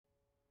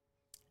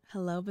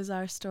Hello,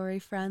 Bizarre Story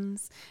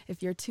friends.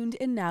 If you're tuned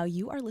in now,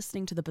 you are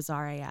listening to the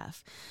Bizarre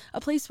AF,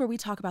 a place where we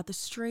talk about the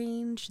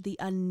strange, the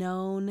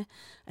unknown,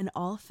 and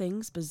all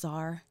things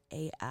bizarre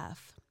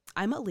AF.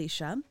 I'm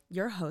Alicia,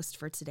 your host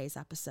for today's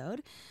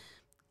episode.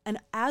 And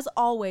as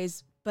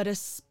always, but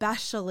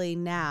especially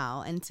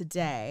now and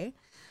today,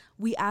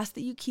 we ask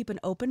that you keep an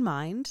open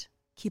mind,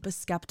 keep a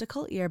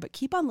skeptical ear, but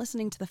keep on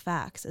listening to the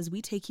facts as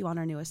we take you on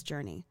our newest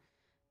journey.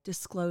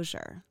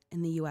 Disclosure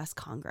in the U.S.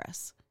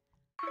 Congress.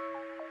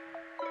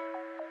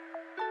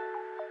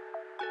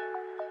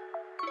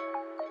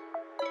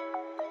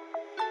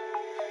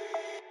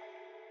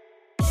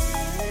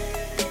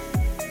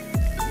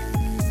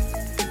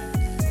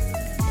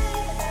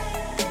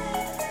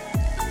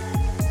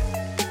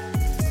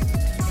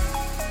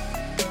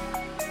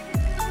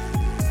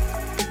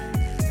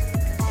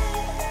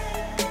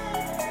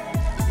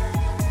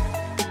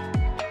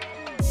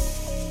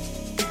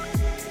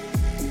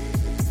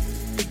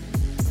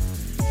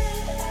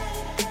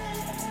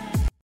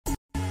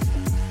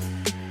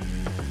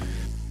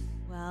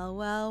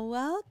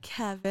 Well,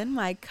 Kevin,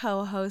 my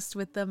co-host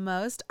with the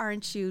most,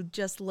 aren't you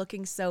just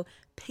looking so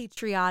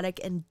patriotic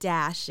and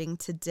dashing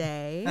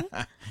today?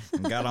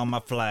 Got all my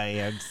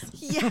flags.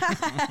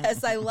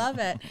 Yes, I love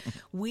it.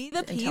 We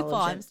the people.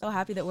 I'm so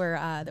happy that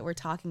we're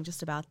talking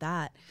just about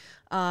that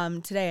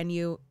today, and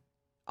you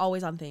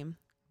always on theme.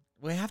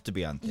 We have to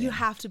be on theme. You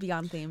have to be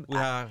on theme. We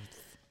are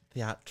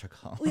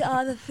theatrical. We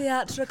are the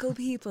theatrical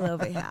people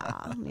over here.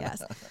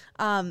 Yes.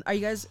 Are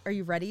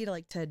you ready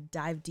to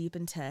dive deep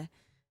into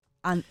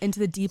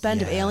the deep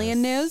end of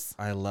alien news?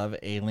 I love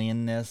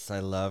alienness.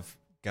 I love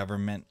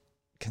government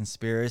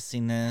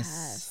conspiracy-ness.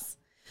 Yes.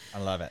 I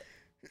love it.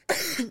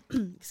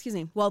 Excuse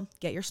me. Well,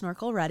 get your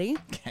snorkel ready.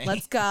 Okay.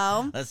 Let's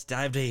go. Let's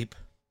dive deep.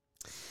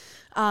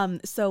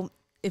 So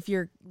if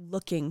you're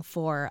looking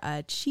for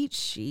a cheat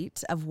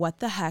sheet of what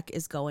the heck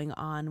is going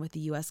on with the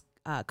U.S.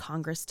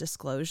 Congress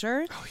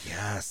disclosure. Oh,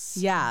 yes.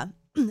 Yeah.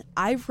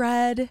 I've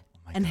read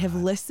and have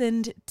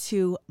listened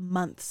to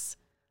months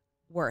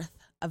worth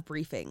of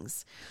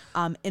briefings,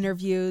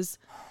 interviews,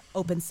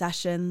 open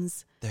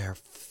sessions. They're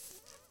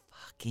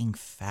fucking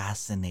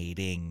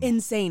fascinating.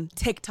 Insane.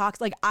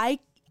 TikToks. I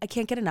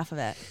can't get enough of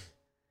it.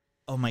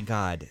 Oh my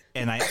God.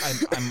 And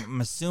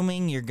I'm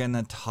assuming you're going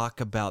to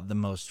talk about the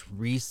most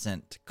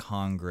recent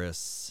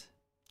Congress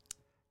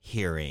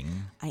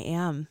hearing. I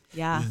am.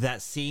 Yeah.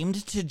 That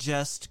seemed to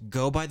just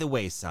go by the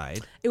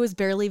wayside. It was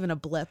barely even a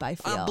blip, I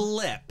feel. A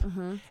blip.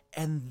 Mm-hmm.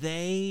 And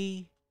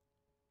they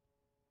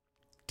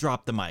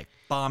dropped the mic.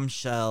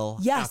 Bombshell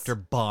after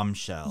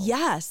bombshell.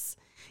 Yes.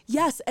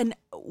 And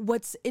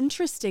what's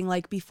interesting,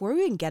 before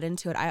we even get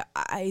into it,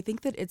 I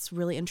think that it's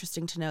really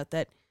interesting to note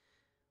that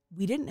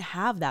we didn't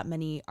have that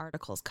many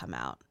articles come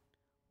out.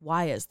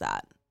 Why is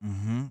that?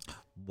 Mm-hmm.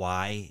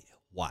 Why?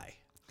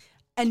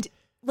 And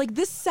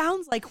this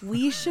sounds like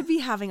we should be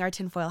having our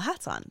tinfoil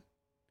hats on.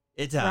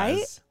 It does.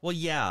 Right? Well,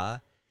 yeah.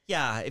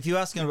 Yeah, if you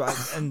ask them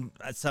and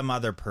some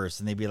other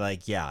person, they'd be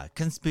like, "Yeah,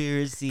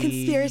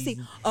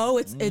 conspiracy." Oh,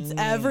 it's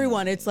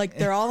everyone. It's like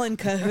they're all in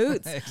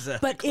cahoots.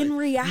 Exactly. But in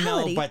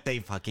reality, no, but they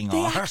fucking they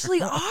are.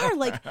 actually are.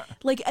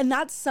 And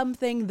that's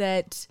something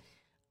that,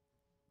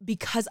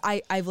 because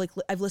I've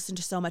listened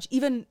to so much,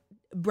 even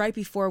right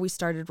before we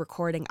started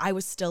recording, I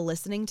was still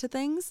listening to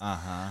things.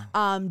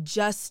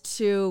 Just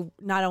to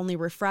not only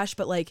refresh,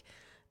 but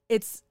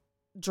it's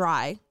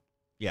dry.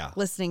 Yeah.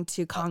 Listening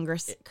to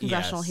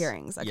congressional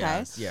hearings,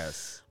 okay?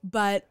 Yes.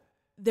 But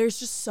there's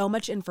just so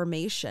much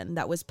information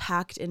that was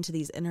packed into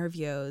these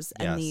interviews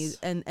and these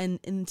and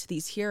into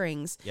these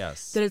hearings.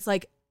 Yes. That it's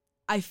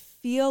I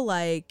feel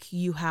like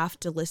you have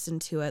to listen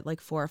to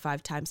it 4 or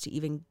 5 times to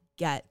even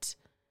get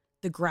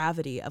the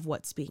gravity of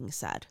what's being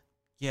said.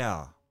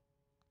 Yeah.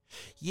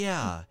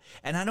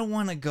 And I don't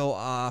want to go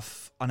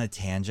off on a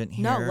tangent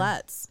here. No,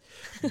 let's.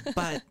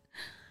 But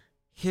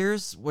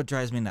here's what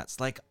drives me nuts.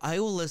 I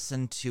will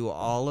listen to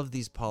all of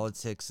these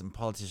politics and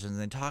politicians,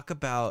 and they talk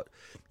about,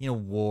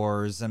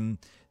 wars and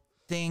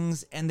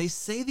things, and they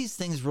say these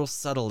things real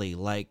subtly,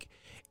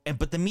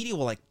 but the media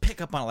will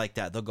pick up on it like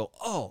that. They'll go,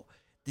 "Oh,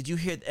 did you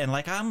hear?" And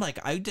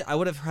I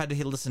would have had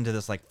to listen to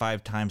this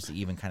 5 times to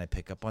even kind of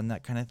pick up on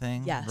that kind of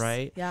thing. Yes.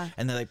 Right? Yeah.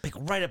 And they pick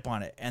right up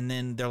on it. And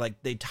then they're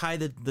they tie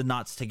the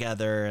knots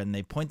together and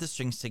they point the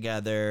strings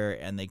together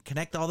and they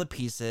connect all the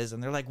pieces.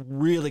 And they're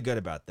really good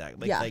about that.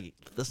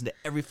 Listen to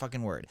every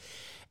fucking word.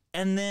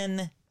 And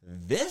then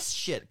this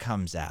shit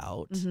comes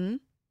out. Mm-hmm.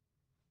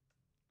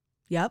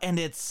 Yep. And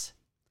it's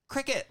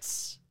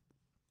crickets.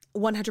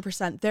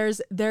 100%.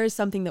 There is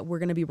something that we're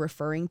going to be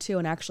referring to,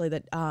 and actually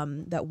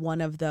that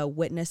one of the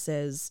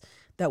witnesses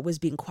that was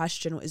being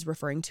questioned is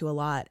referring to a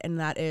lot, and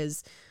that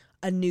is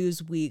a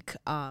Newsweek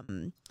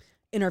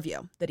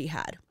interview that he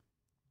had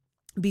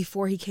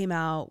before he came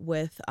out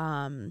with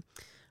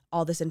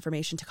all this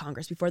information to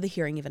Congress before the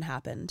hearing even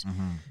happened.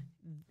 Mm-hmm.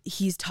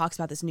 He talks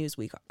about this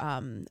Newsweek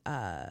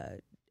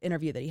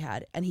interview that he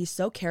had, and he's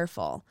so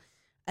careful,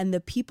 and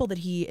the people that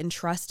he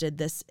entrusted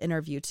this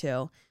interview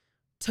to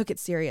took it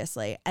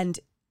seriously. And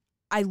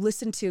I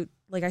listened to,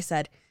 like I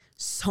said,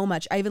 so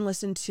much. I even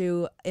listened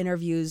to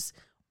interviews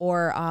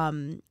or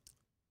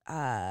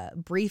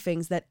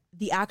briefings that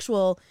the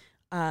actual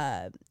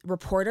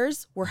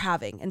reporters were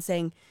having and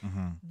saying,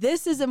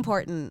 this is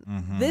important.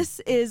 This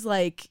is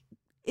like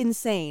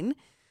insane.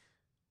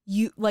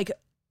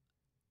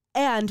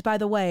 And by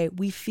the way,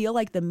 we feel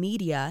like the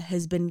media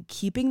has been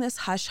keeping this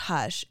hush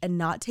hush and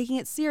not taking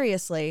it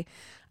seriously.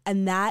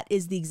 And that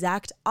is the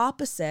exact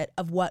opposite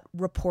of what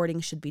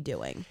reporting should be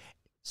doing.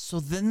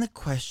 So then the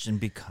question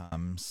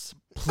becomes,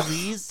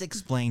 please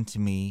explain to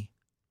me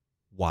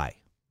why.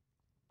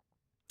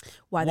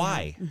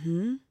 Why?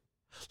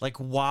 Like,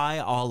 why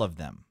all of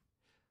them?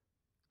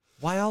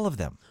 Why all of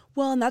them?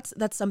 Well, and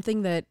that's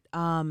something that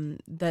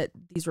that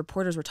these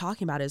reporters were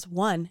talking about is,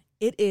 one,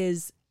 it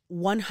is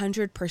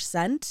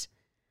 100%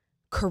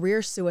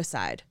 career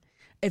suicide.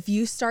 If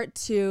you start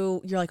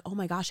to, you're like, oh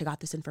my gosh, I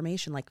got this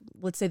information. Like,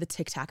 let's say the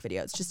Tic Tac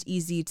video. It's just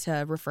easy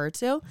to refer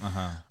to.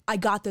 I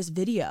got this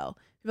video.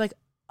 You're like,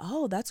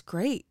 oh, that's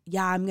great.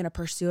 Yeah, I'm going to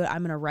pursue it. I'm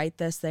going to write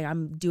this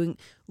thing.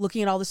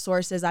 Looking at all the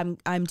sources. I'm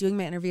doing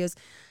my interviews.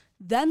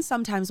 Then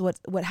sometimes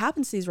what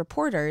happens to these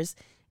reporters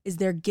is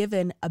they're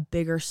given a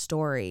bigger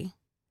story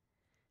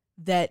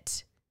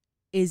that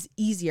is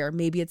easier.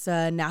 Maybe it's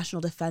a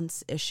national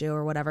defense issue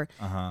or whatever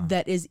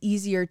that is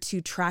easier to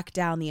track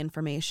down the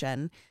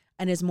information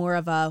and is more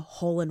of a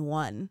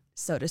hole-in-one,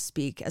 so to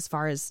speak, as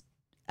far as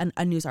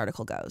a news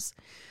article goes.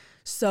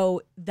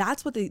 So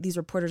that's what these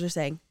reporters are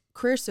saying.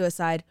 Career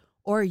suicide,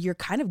 or you're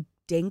kind of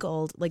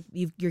dangled, like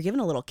you're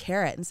given a little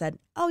carrot and said,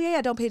 oh yeah,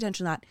 don't pay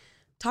attention to that.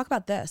 Talk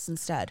about this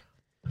instead.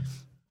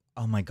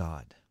 Oh my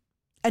God.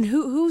 And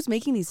who's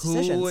making these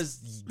decisions?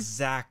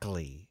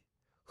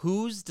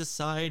 Who's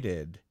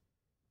decided?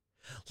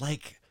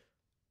 Like,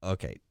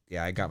 okay,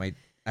 yeah, I got my.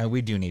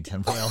 We do need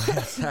tinfoil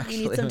hats. Actually,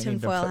 we need some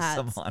tinfoil hats.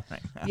 Some on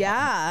right now.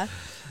 Yeah.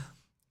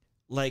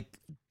 Like,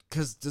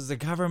 because does the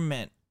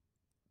government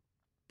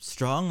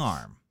strong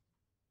arm?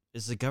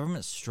 Is the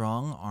government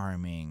strong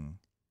arming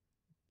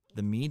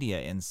the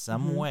media in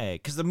some way?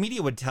 Because the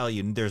media would tell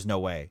you there's no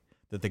way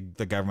that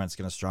the government's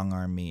going to strong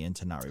arm me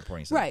into not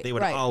reporting something. Right. They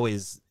would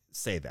always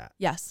say that.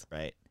 Yes.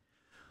 Right.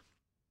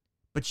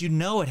 But you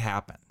know it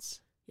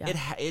happens. Yeah. It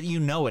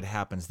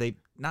happens. They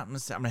not. I'm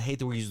gonna hate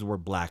to use the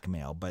word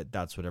blackmail, but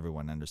that's what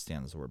everyone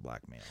understands the word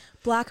blackmail.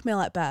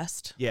 Blackmail at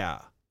best. Yeah.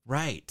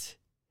 Right.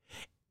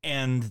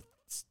 And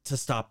to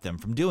stop them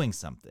from doing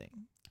something.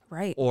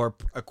 Right. Or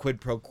a quid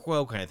pro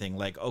quo kind of thing.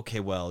 Like, okay,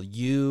 well,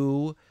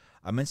 I'm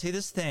gonna say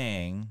this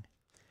thing,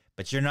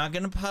 but you're not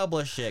gonna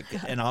publish it,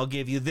 and I'll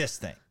give you this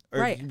thing,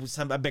 or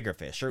a bigger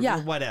fish, or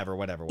whatever.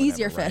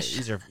 Easier right? fish.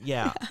 Easier.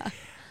 Yeah.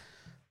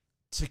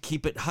 To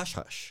keep it hush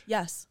hush.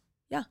 Yes.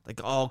 Yeah.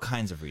 Like all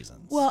kinds of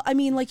reasons. Well, I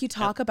mean, like you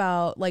talk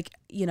about, like,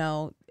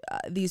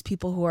 these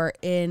people who are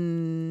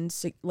in,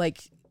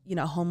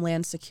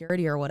 Homeland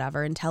Security or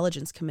whatever,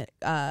 intelligence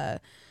and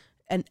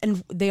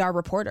they are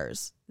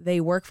reporters. They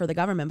work for the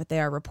government, but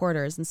they are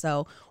reporters. And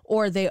so,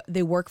 or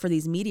they work for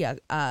these media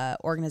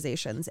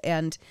organizations.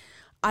 And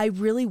I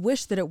really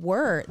wish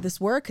that this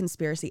were a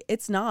conspiracy.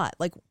 It's not.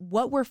 Like,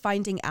 what we're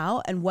finding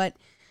out and what,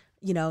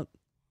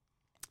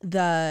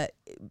 the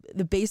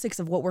basics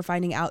of what we're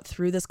finding out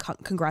through this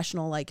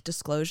congressional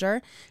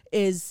disclosure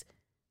is,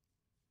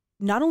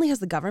 not only has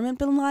the government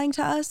been lying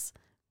to us,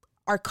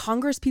 our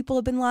Congress people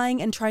have been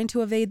lying and trying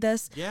to evade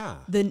this. Yeah.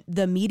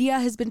 The media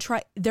has been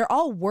they're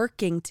all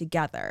working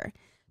together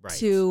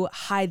to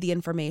hide the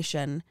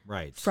information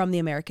from the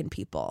American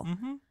people.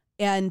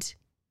 And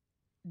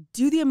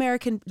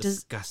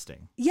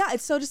disgusting. Yeah,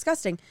 it's so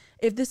disgusting.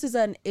 If this is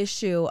an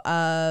issue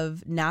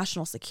of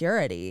national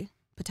security,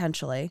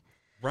 potentially,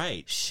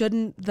 right,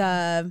 shouldn't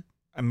the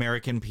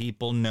American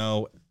people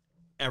know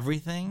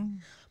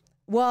everything?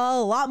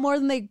 Well, a lot more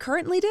than they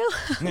currently do.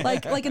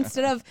 like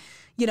instead of,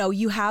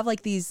 you have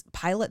these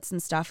pilots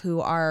and stuff who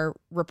are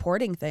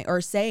reporting things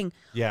or saying,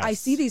 yes, I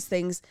see these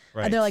things,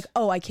 and they're like,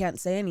 oh, I can't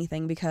say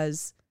anything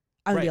because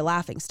I'm gonna be a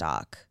laughing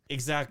stock.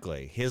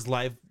 Exactly. His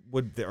life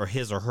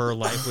his or her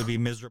life would be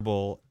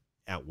miserable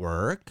at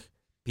work.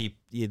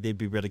 They'd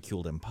be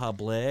ridiculed in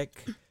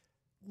public.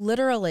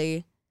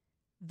 Literally,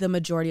 the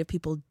majority of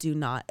people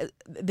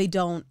they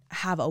don't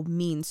have a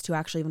means to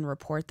actually even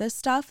report this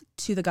stuff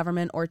to the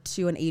government or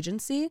to an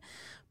agency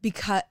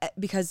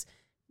because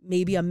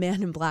maybe a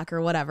man in black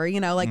or whatever,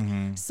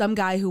 some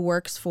guy who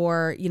works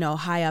for,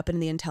 high up in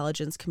the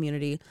intelligence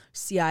community,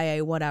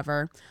 CIA,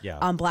 whatever,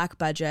 on black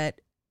budget,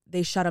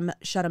 they shut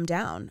him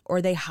down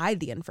or they hide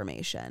the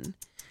information.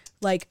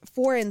 Like,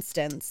 for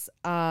instance,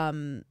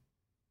 the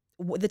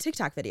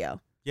TikTok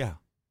video. Yeah.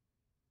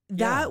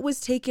 That was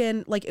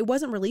taken, it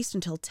wasn't released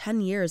until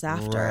 10 years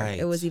after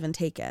it was even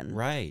taken.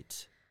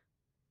 Right.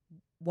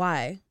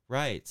 Why?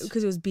 Right.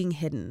 Because it was being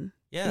hidden,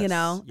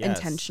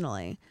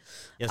 intentionally.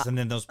 Yes, and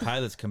then those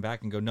pilots come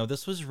back and go, no,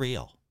 this was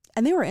real.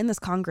 And they were in this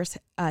Congress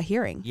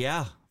hearing.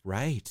 Yeah,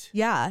 right.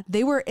 Yeah,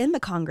 they were in the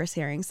Congress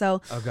hearing.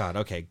 So, oh God,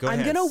 okay, go ahead.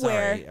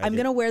 I'm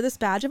gonna wear this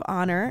badge of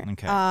honor.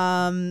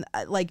 Okay.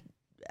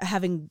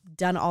 Having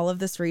done all of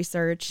this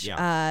research.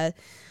 Yeah.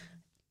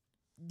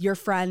 your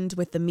friend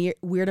with the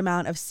weird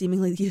amount of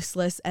seemingly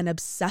useless and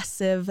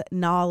obsessive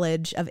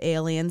knowledge of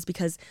aliens,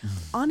 because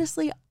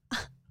honestly,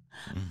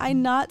 I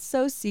not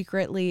so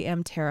secretly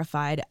am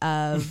terrified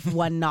of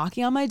one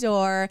knocking on my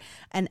door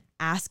and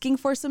asking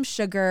for some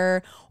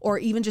sugar, or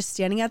even just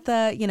standing at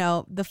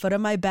the foot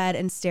of my bed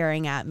and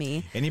staring at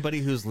me. Anybody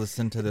who's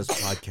listened to this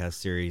podcast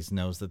series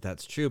knows that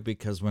that's true,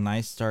 because when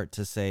I start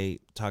to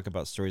talk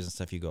about stories and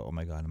stuff, you go, oh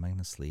my God, am I going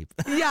to sleep?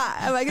 Yeah.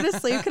 Am I going to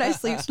sleep? Can I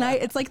sleep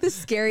tonight? It's like the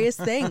scariest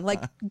thing,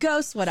 like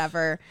ghosts,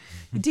 whatever,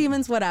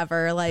 demons,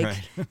 whatever, like,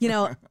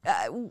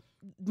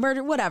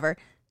 murder, whatever.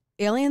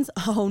 Aliens?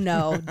 Oh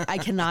no, I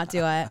cannot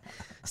do it.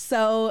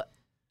 So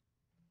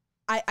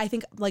I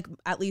think like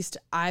at least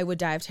I would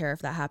die of terror if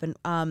that happened.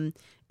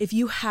 If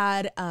you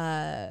had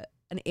an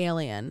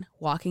alien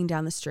walking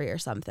down the street or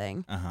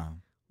something,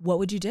 what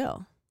would you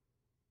do?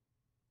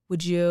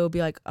 Would you be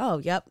like, oh,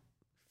 yep,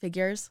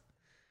 figures?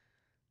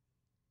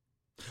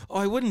 Oh,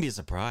 I wouldn't be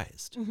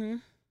surprised. Mm-hmm.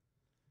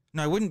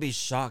 No, I wouldn't be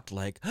shocked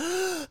like,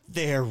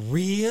 they're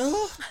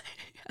real?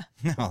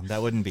 No,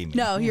 that wouldn't be me.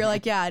 No, you're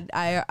like, yeah,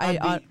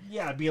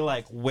 I'd be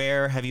like,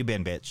 where have you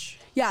been, bitch?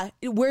 Yeah,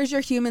 where's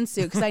your human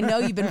suit? Because I know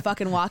you've been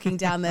fucking walking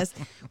down this.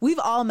 We've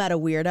all met a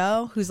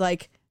weirdo who's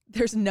like,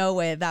 there's no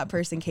way that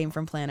person came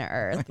from planet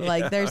Earth.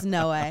 Like, there's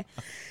no way.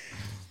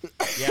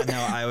 Yeah, no,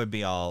 I would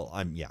be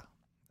I'd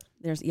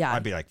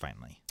be like,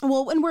 finally.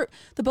 Well, and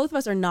the both of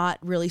us are not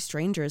really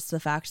strangers to the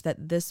fact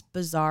that this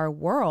bizarre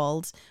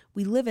world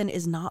we live in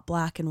is not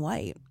black and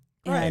white.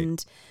 Right.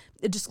 And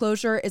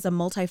disclosure is a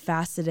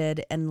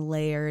multifaceted and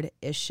layered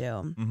issue.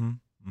 Mm-hmm.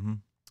 Mm-hmm.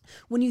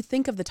 When you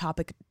think of the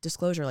topic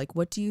disclosure, like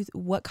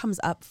what comes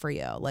up for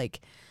you?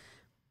 Like,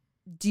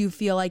 do you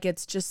feel like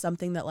it's just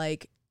something that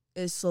like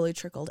is slowly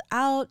trickled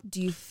out?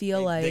 Do you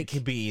feel like it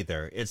could be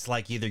either? It's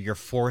like either your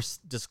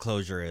forced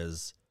disclosure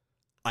is,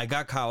 I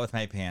got caught with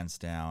my pants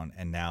down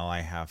and now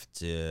I have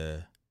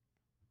to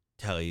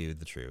tell you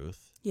the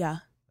truth. Yeah.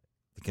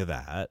 Think of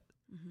that.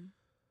 Mm-hmm.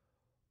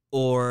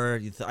 Or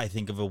I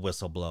think of a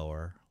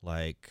whistleblower.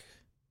 Like,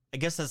 I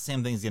guess that's the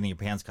same thing as getting your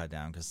pants cut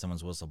down because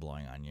someone's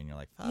whistleblowing on you and you're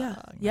like, fuck,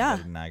 yeah.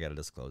 Now I got to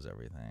disclose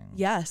everything.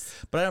 Yes.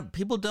 But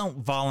people don't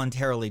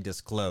voluntarily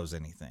disclose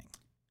anything.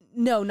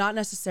 No, not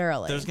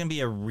necessarily. There's going to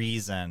be a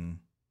reason.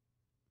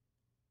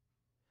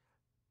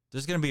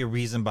 There's going to be a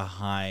reason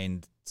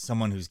behind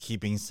someone who's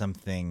keeping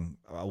something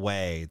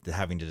away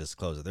having to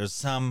disclose it. There's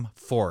some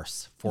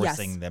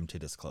forcing them to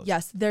disclose it.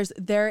 Yes,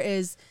 there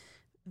is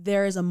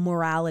a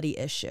morality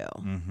issue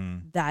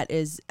that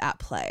is at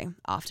play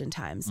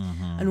oftentimes.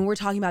 And when we're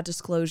talking about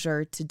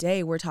disclosure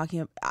today,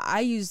 I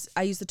use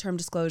the term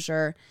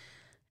disclosure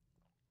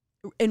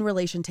in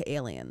relation to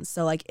aliens.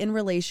 So like in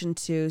relation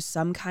to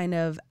some kind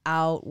of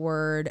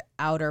outer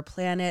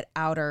planet,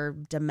 outer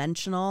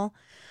dimensional,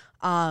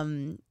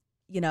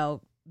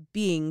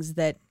 beings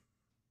that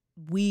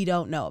we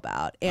don't know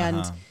about.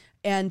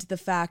 And the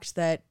fact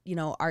that,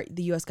 the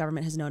U.S.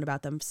 government has known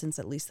about them since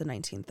at least the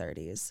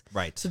 1930s.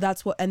 Right. So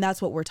that's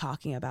what we're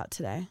talking about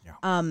today.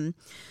 Yeah.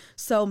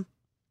 So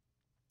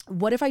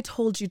what if I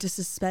told you to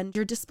suspend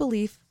your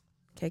disbelief,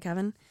 okay,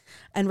 Kevin,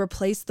 and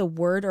replace the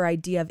word or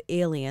idea of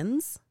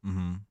aliens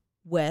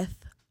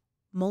with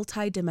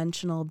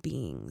multidimensional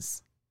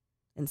beings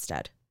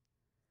instead?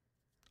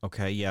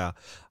 Okay, yeah.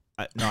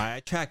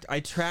 I tracked.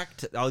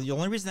 The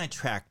only reason I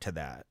tracked to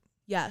that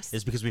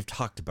is because we've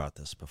talked about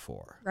this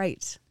before.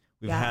 Right.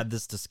 We've had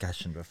this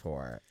discussion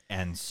before.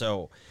 And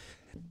so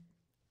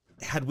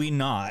had we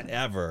not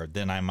ever,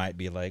 then I might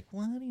be like,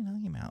 what are you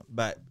talking about?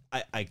 But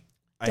I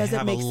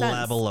have a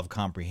level of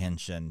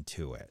comprehension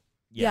to it.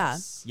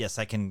 Yes. Yeah. Yes,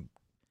 I can,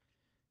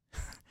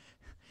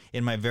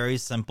 in my very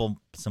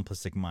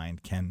simplistic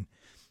mind, can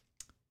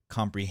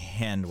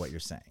comprehend what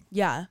you're saying.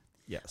 Yeah.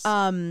 Yes.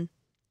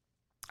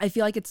 I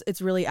feel like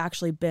it's really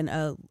actually been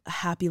a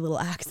happy little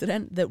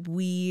accident that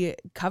we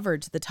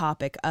covered the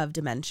topic of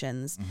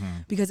dimensions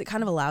because it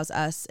kind of allows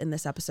us in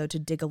this episode to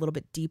dig a little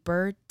bit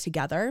deeper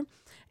together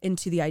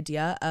into the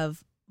idea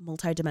of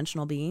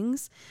multidimensional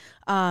beings.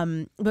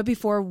 But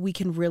before we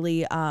can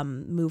really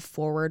move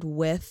forward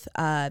with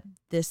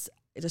this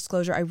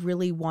disclosure, I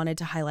really wanted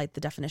to highlight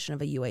the definition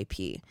of a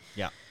UAP.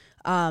 Yeah.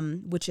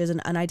 Which is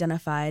an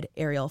unidentified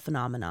aerial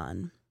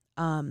phenomenon.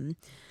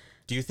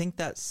 Do you think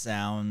that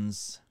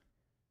sounds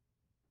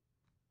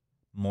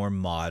more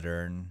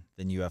modern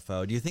than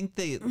UFO? Do you think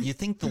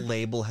the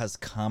label has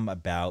come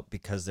about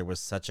because there was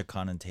such a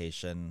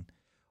connotation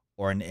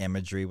or an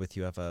imagery with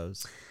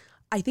UFOs?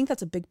 I think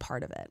that's a big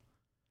part of it.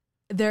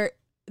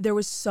 There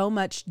was so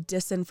much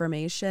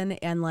disinformation,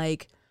 and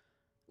like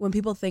when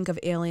people think of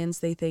aliens,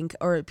 they think,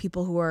 or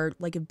people who are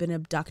like have been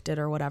abducted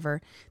or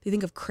whatever, they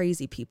think of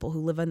crazy people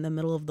who live in the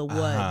middle of the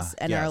woods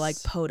and are like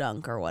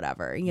podunk or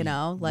whatever,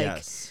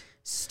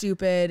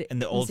 stupid. And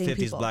the old 50s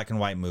people. Black and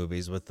white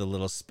movies with the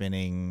little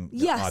spinning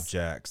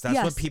objects.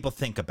 That's what people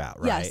think about,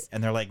 right? Yes.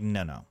 And they're like,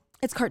 no.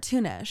 It's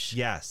cartoonish.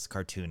 Yes,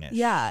 cartoonish.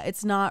 Yeah,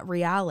 it's not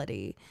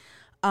reality.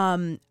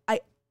 I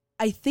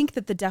I think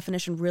that the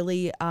definition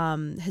really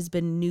has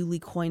been newly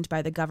coined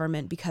by the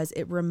government because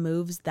it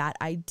removes that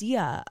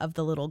idea of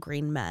the little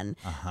green men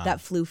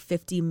that flew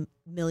 50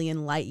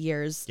 million light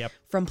years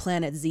from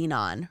planet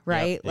Xenon,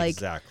 right? Yep,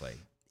 exactly.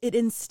 It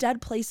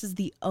instead places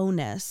the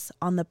onus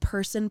on the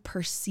person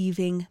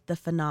perceiving the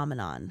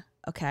phenomenon,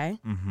 okay?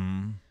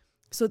 Mm-hmm.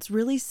 So it's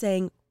really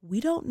saying,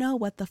 we don't know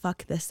what the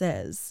fuck this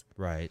is.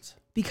 Right.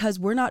 Because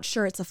we're not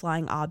sure it's a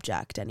flying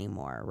object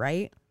anymore,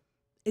 right?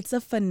 It's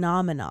a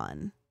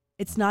phenomenon.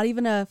 It's not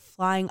even a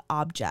flying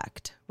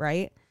object,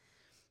 right?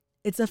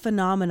 It's a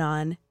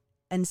phenomenon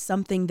and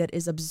something that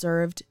is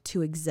observed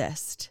to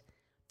exist.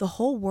 The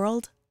whole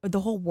world, or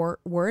the whole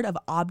word of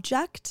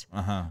object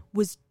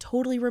was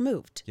totally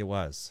removed. It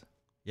was.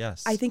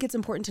 Yes. I think it's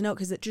important to note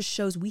because it just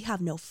shows we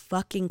have no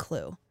fucking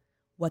clue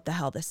what the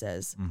hell this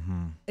is.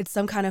 Mm-hmm. It's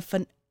some kind of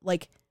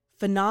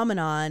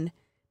phenomenon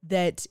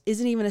that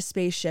isn't even a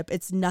spaceship.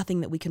 It's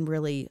nothing that we can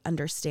really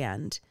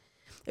understand.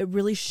 It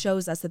really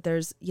shows us that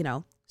there's,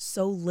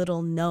 so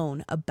little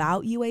known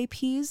about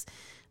UAPs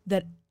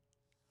that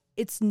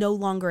it's no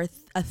longer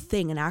a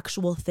thing, an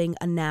actual thing,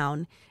 a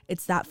noun.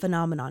 It's that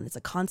phenomenon. It's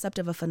a concept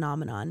of a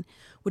phenomenon,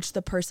 which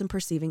the person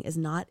perceiving is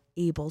not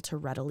able to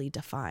readily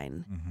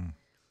define. Mm-hmm.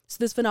 So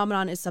this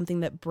phenomenon is something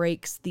that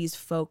breaks these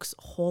folks'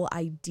 whole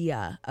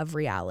idea of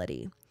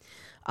reality.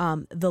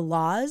 The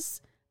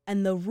laws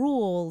and the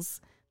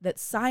rules that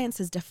science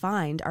has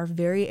defined are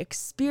very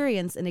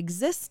experienced in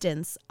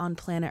existence on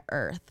planet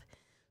Earth.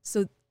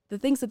 So the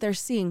things that they're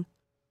seeing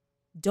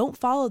don't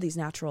follow these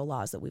natural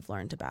laws that we've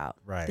learned about.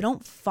 Right. They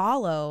don't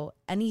follow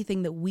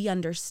anything that we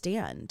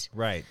understand.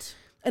 Right.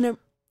 And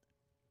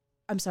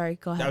I'm sorry,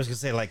 go ahead. I was going to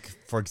say,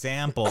 for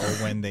example,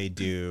 when they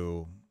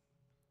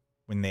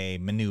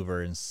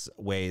maneuver in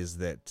ways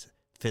that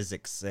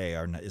physics say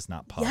is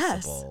not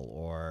possible,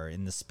 or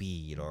in the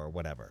speed or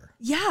whatever.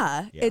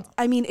 Yeah.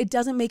 It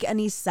doesn't make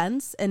any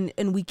sense and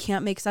we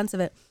can't make sense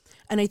of it.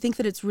 And I think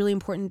that it's really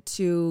important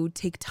to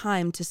take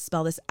time to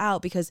spell this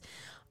out because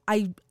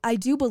I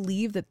do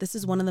believe that this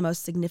is one of the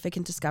most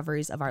significant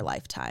discoveries of our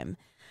lifetime.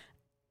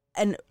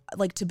 And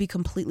to be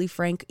completely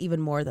frank,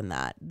 even more than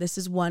that, this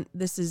is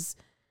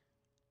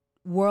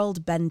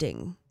world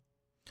bending.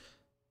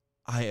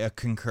 I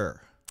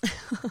concur.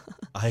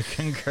 I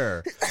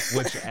concur,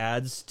 which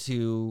adds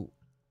to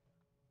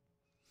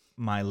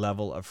my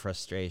level of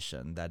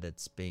frustration that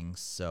it's being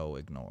so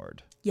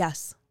ignored.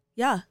 Yes.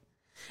 Yeah.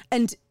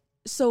 And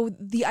so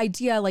the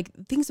idea,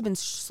 things have been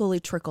slowly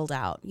trickled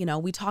out.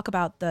 We talk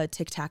about the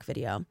Tic Tac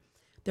video.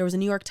 There was a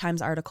New York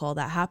Times article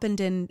that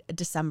happened in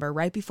December,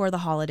 right before the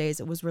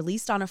holidays. It was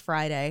released on a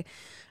Friday.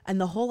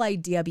 And the whole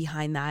idea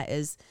behind that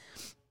is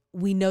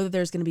we know that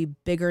there's going to be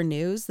bigger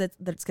news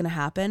that's going to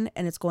happen,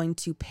 and it's going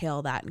to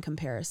pale that in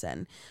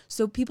comparison.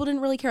 So people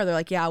didn't really care. They're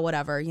like, yeah,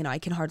 whatever. I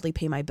can hardly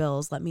pay my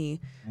bills. Let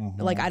me,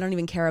 I don't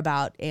even care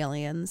about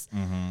aliens.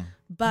 Mm-hmm.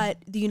 But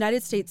the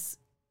United States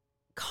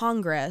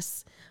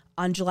Congress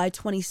on July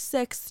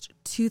 26th,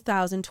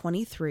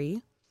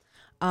 2023,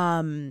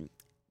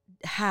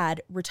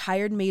 had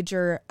retired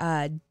Major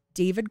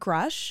David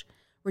Grush,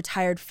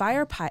 retired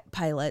fighter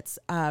pilots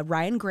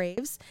Ryan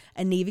Graves,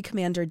 and Navy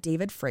Commander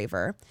David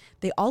Fravor.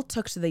 They all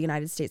took to the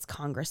United States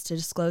Congress to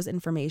disclose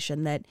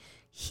information that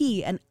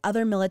he and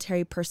other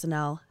military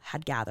personnel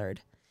had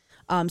gathered.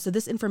 So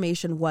this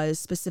information was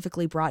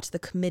specifically brought to the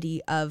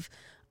Committee of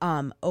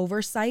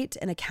Oversight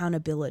and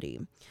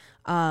Accountability.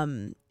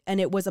 And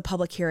it was a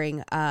public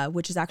hearing,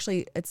 which is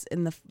actually, it's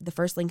in the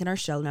first link in our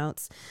show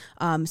notes.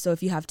 So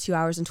if you have 2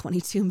 hours and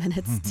 22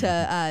 minutes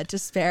to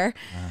spare,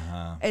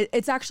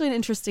 it's actually an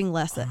interesting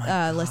listen,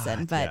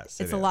 but yes,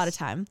 it's a lot of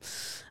time.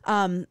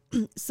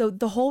 So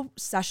the whole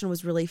session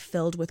was really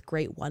filled with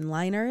great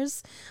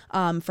one-liners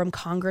from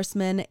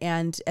congressmen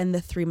and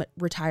the three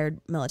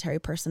retired military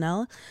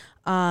personnel.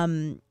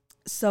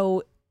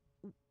 So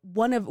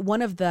one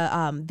of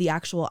the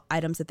actual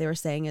items that they were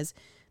saying is,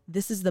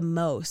 this is the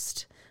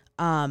most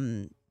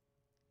one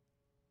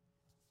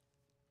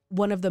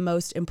of the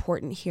most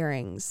important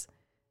hearings,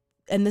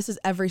 and this is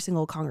every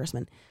single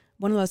congressman,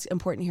 one of the most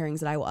important hearings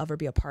that I will ever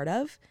be a part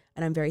of,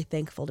 and I'm very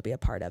thankful to be a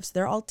part of. So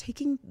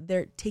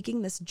they're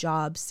taking this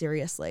job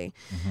seriously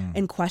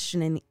and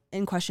questioning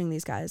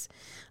these guys.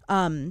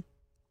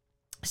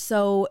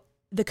 So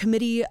the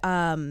committee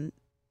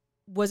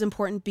was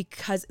important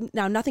because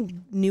now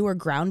nothing new or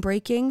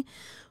groundbreaking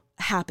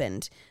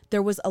happened.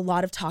 There was a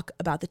lot of talk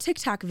about the Tic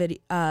Tac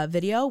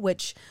video,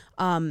 which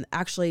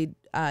actually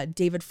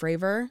David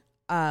Fravor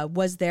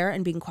was there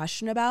and being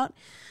questioned about.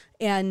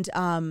 And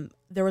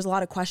there was a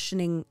lot of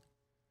questioning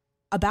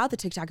about the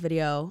Tic Tac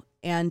video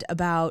and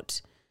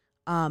about,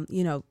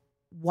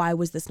 why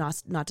was this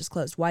not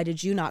disclosed? Why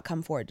did you not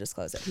come forward to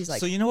disclose it? He's like,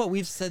 so you know what?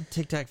 We've said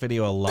Tic Tac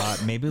video a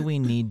lot. Maybe we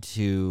need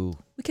to...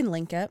 We can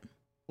link it,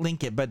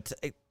 but...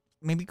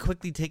 maybe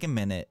quickly take a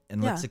minute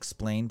and let's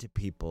explain to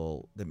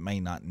people that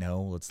may not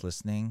know what's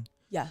listening.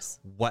 Yes.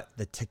 What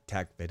the Tic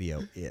Tac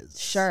video is.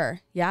 Sure.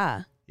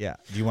 Yeah. Yeah.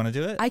 Do you want to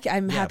do it?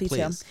 I'm happy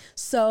please. to.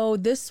 So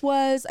this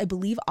was, I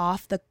believe,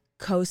 off the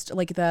coast,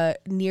 like the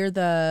near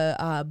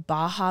the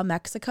Baja,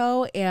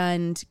 Mexico,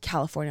 and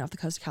California, off the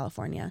coast of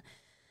California.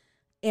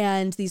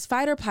 And these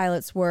fighter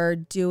pilots were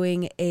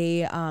doing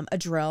a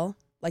drill,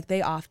 like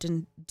they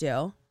often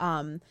do.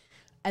 And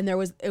it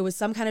was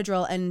some kind of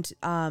drill, and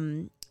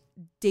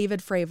David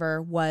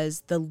Fravor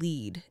was the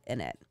lead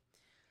in it.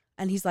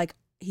 And he's like,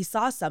 he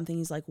saw something.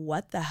 He's like,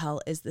 what the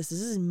hell is this?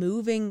 This is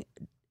moving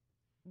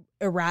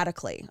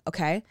erratically,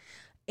 okay?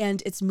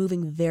 And it's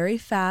moving very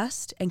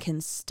fast and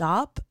can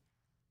stop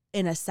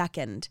in a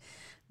second.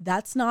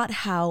 That's not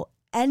how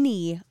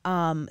any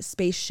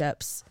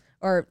spaceships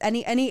or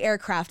any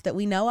aircraft that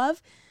we know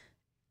of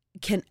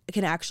can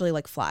actually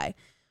like fly.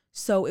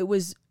 So it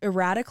was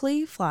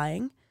erratically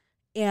flying,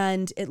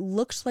 and it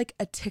looked like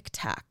a Tic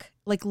Tac,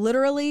 like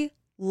literally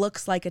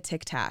looks like a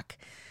Tic Tac,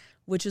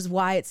 which is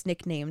why it's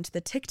nicknamed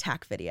the Tic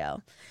Tac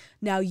video.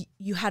 Now,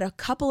 you had a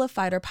couple of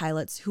fighter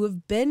pilots who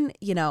have been,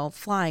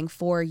 flying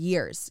for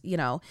years.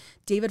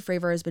 David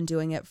Fravor has been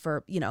doing it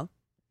for,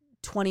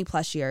 20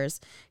 plus years.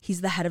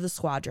 He's the head of the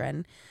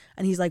squadron,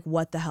 and he's like,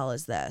 what the hell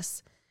is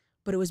this?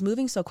 But it was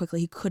moving so quickly,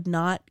 he could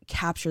not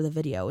capture the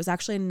video. It was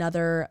actually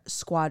another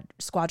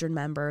squadron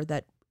member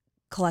that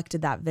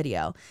collected that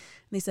video.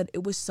 And they said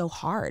it was so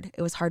hard.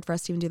 It was hard for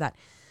us to even do that.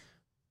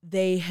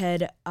 They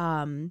had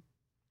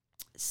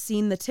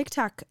seen the Tic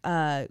Tac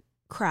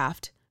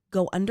craft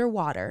go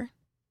underwater,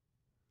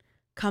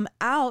 come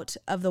out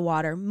of the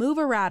water, move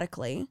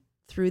erratically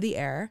through the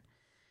air,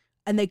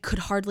 and they could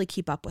hardly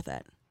keep up with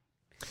it.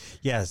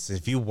 Yes,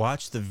 if you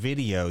watch the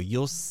video,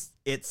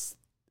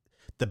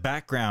 the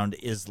background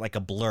is like a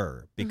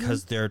blur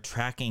because they're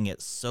tracking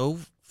it so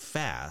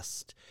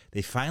fast.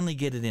 They finally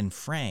get it in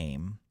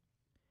frame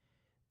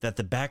that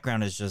the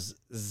background is just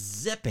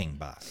zipping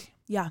by.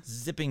 Yeah.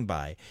 Zipping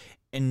by.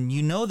 And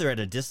they're at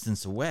a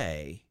distance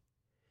away.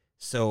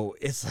 So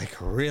it's like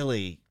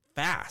really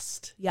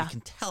fast. Yeah. You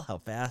can tell how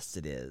fast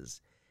it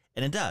is.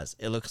 And it does.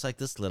 It looks like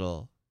this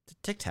little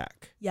Tic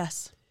Tac.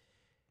 Yes.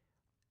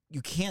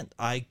 You can't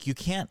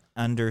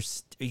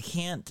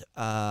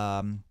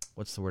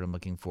what's the word I'm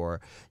looking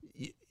for?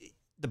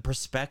 The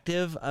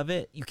perspective of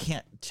it, you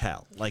can't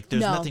tell. Like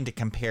there's nothing to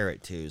compare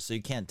it to. So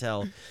you can't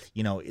tell,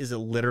 is it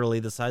literally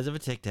the size of a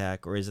Tic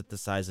Tac or is it the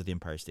size of the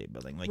Empire State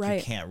Building? Like right.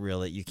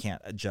 you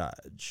can't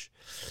judge.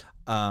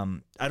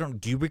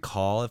 Do you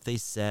recall if they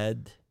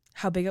said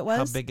how big it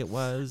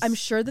was? I'm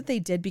sure that they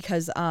did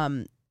because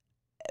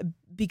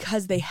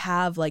they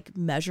have like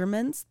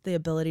measurements, the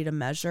ability to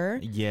measure.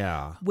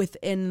 Yeah.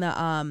 Within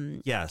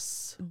the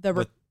yes.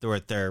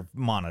 With their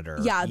monitor.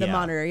 Yeah, the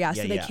monitor. Yeah.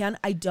 So they yeah. can.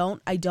 I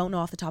don't know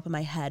off the top of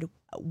my head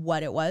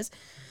what it was.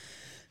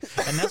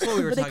 And that's what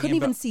we were but talking about. They couldn't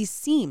even see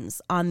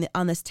seams on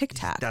this Tic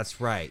Tac. That's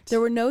right.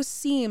 There were no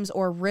seams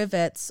or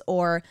rivets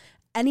or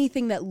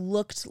anything that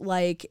looked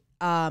like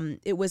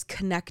it was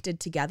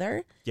connected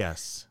together.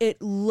 Yes. It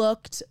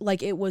looked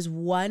like it was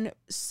one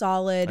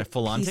solid a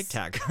full-on Tic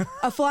Tac.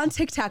 A full-on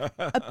Tic Tac,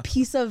 a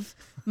piece of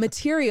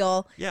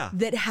material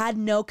that had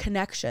no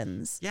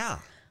connections. Yeah.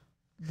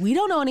 We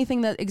don't know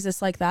anything that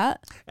exists like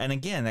that. And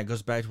again, that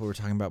goes back to what we were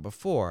talking about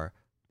before.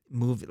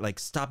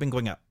 Stopping,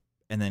 going up,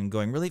 and then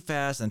going really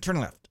fast and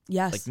turning left.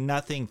 Yes. Like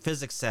nothing,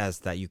 physics says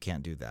that you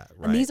can't do that,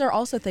 right? And these are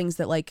also things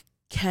that like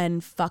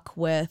can fuck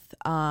with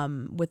the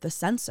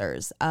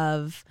sensors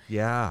of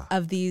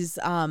these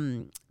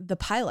the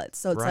pilots.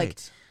 So it's like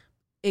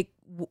it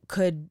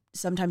could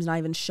sometimes not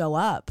even show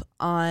up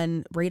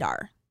on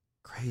radar.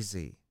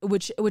 Crazy.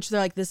 Which they're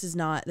like, this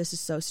is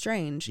so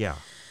strange. Yeah.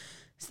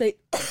 So they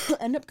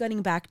end up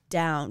going back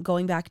down,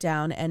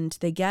 and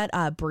they get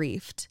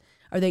briefed,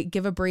 or they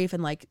give a brief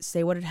and like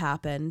say what had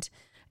happened,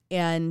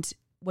 and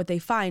what they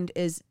find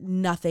is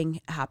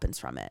nothing happens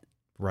from it.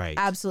 Right.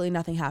 Absolutely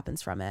nothing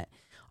happens from it.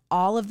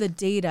 All of the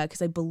data,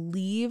 because I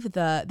believe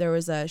there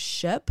was a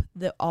ship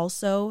that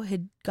also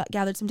had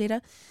gathered some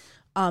data,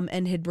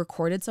 and had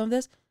recorded some of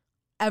this.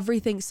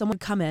 Everything, someone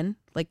would come in,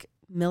 like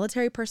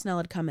military personnel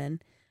had come in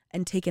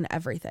and taken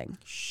everything.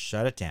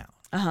 Shut it down.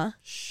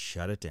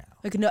 Shut it down.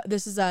 Like, no,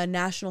 this is a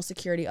national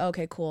security. Oh,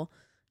 okay, cool.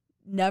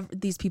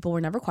 These people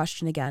were never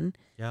questioned again.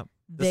 Yep.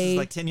 This is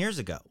like 10 years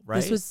ago,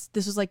 right? This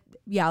was like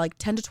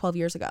 10 to 12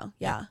 years ago.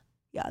 Yeah.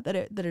 That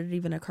it had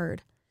even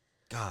occurred.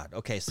 God.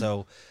 Okay.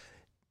 So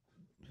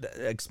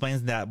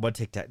explains that what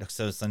Tic Tac.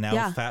 So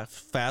now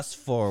fast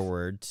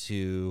forward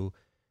to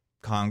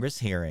Congress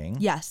hearing.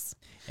 Yes.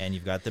 And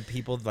you've got the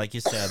people, like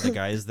you said, the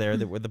guys there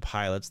that were the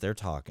pilots, they're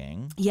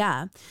talking.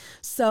 Yeah.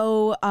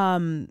 So,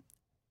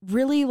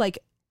 really, like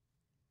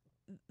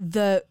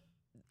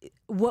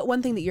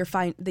one thing that you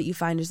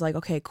find is like,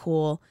 okay,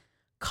 cool.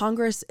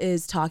 Congress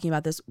is talking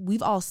about this.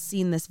 We've all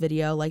seen this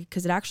video, like,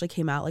 because it actually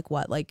came out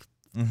like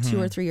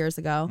 2 or 3 years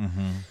ago.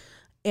 Mm-hmm.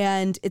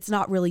 And it's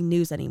not really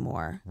news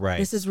anymore. Right.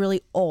 This is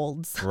really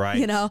old,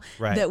 right.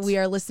 That we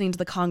are listening to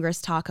the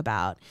Congress talk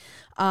about.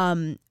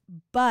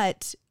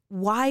 But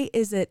why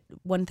is it,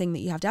 one thing that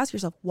you have to ask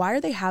yourself, why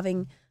are they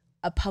having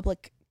a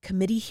public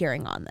committee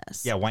hearing on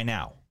this? Yeah, why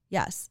now?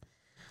 Yes.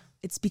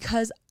 It's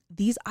because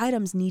these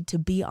items need to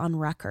be on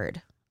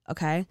record,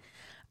 okay?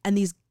 And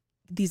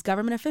these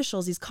government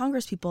officials, these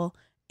Congress people,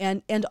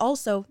 and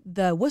also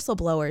the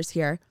whistleblowers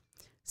here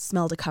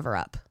smelled a cover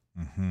up.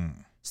 Mm-hmm.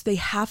 So they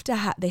have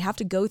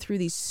to go through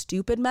these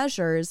stupid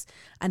measures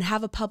and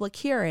have a public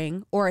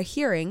hearing or a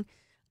hearing.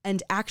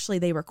 And actually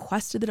they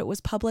requested that it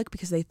was public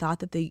because they thought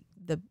that the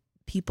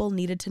people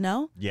needed to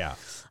know. Yeah.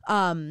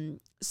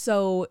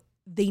 So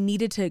they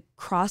needed to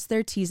cross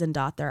their T's and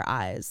dot their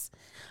I's.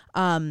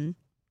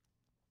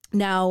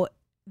 Now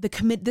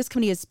this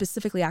committee is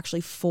specifically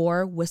actually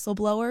for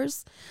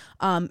whistleblowers,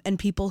 and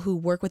people who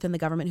work within the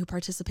government who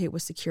participate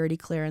with security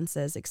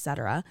clearances,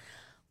 etc.,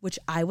 which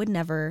I would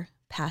never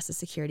pass a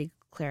security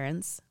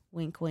clearance.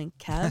 Wink, wink,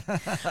 Kev.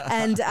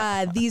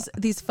 And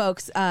these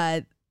folks,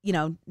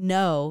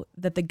 know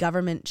that the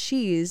government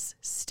cheese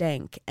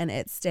stank, and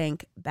it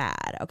stank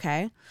bad.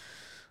 Okay.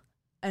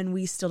 And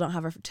we still don't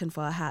have our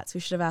tinfoil hats. We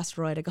should have asked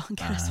Roy to go and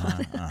get us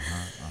one.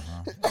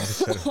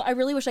 I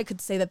really wish I could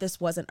say that this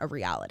wasn't a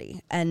reality.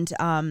 And,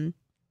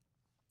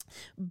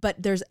 but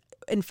there's,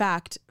 in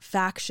fact,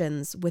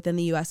 factions within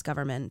the U.S.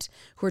 government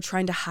who are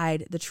trying to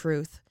hide the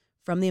truth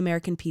from the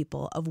American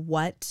people of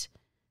what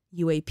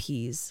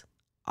UAPs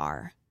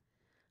are.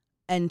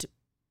 And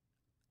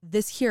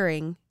this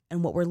hearing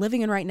and what we're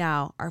living in right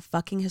now are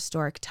fucking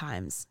historic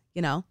times,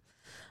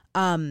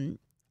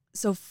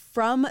 So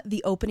from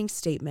the opening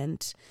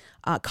statement,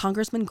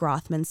 Congressman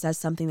Grothman says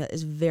something that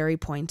is very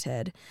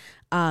pointed.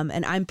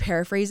 And I'm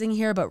paraphrasing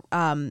here,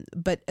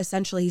 but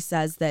essentially he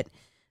says that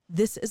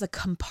this is a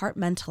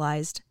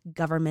compartmentalized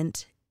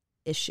government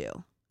issue.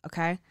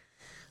 Okay.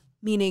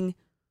 Meaning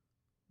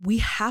we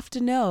have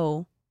to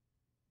know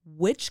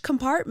which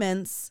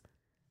compartments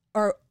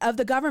of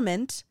the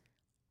government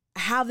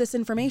have this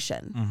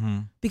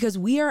information, because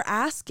we are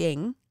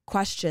asking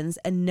questions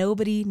and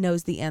nobody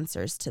knows the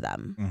answers to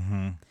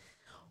them.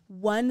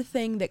 One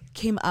thing that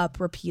came up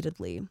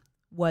repeatedly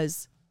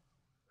was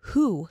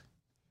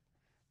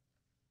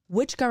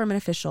which government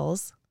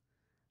officials,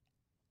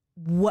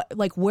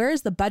 where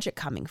is the budget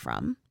coming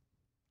from?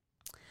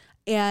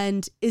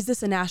 And is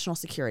this a national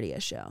security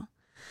issue?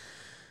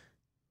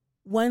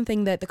 One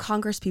thing that the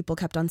Congress people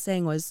kept on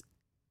saying was,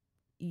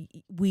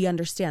 we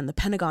understand the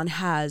Pentagon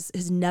has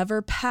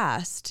never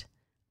passed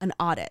an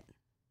audit.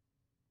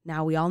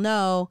 Now we all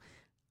know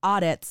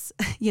audits,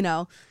 you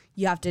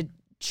have to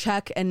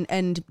check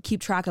and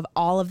keep track of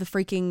all of the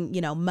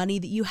freaking, money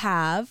that you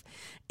have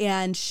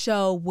and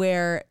show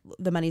where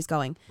the money's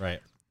going. Right.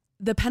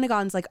 The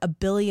Pentagon's like $1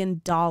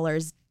 billion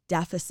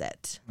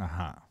deficit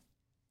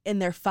in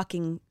their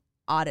fucking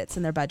audits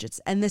and their budgets.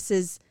 And this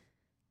is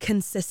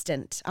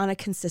consistent on a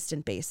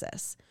consistent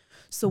basis.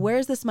 So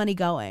where's this money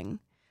going?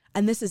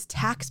 And this is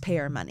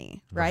taxpayer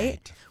money,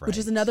 right? Which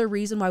is another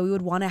reason why we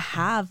would want to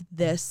have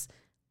this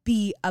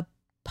be a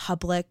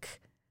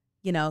public,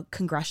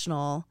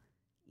 congressional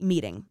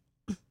meeting.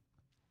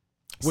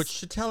 Which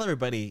should tell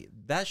everybody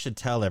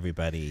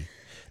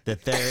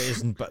that there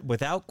is,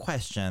 without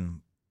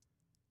question,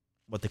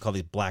 what they call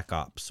these black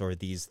ops, or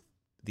these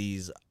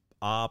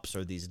ops,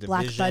 or these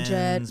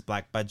divisions,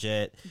 black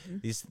budget.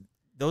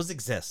 Those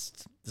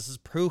exist. This is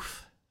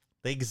proof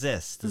they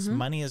exist. This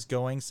money is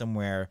going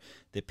somewhere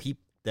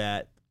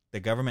that the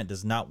government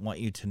does not want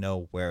you to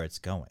know where it's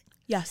going.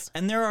 Yes.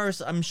 And there are,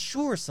 I'm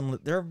sure,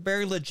 there are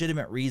very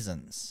legitimate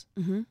reasons.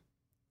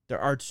 There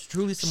are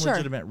truly some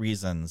legitimate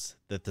reasons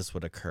that this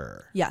would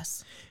occur.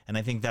 Yes. And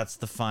I think that's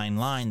the fine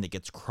line that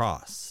gets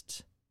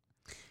crossed.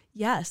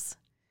 Yes.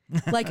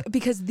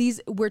 Because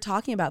we're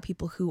talking about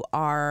people who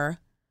are,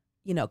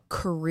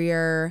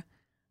 career,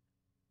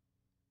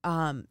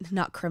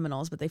 not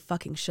criminals, but they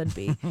fucking should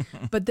be,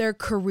 but they're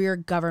career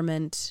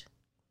government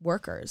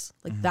workers.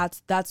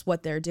 That's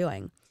what they're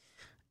doing.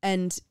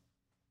 And,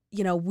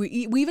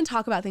 we even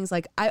talk about things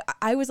like,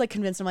 I was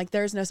convinced, I'm like,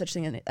 there's no such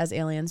thing as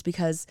aliens,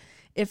 because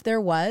if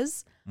there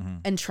was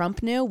and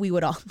Trump knew, we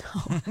would all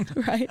know.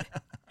 Right.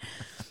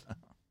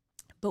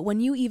 But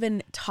when you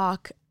even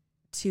talk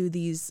to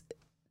the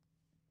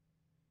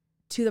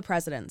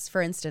presidents,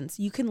 for instance,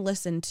 you can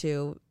listen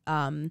to,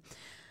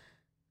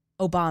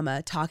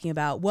 Obama talking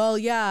about, well,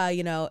 yeah,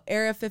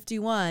 Area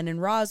 51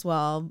 and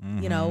Roswell,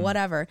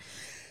 whatever.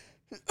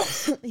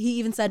 He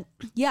even said,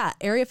 yeah,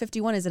 Area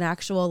 51 is an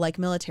actual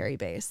military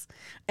base.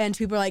 And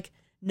people are like,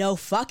 no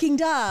fucking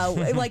duh.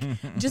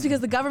 Just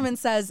because the government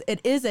says it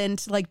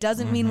isn't,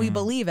 doesn't mean we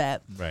believe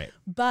it. Right.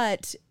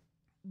 But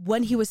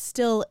when he was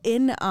still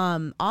in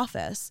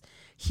office,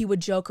 he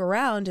would joke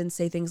around and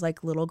say things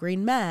like little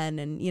green men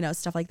and,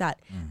 stuff like that.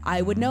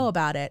 I would know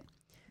about it.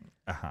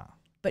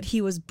 But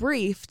he was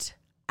briefed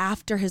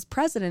after his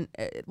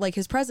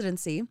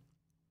presidency.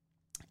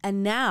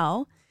 And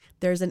now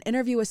there's an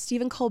interview with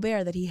Stephen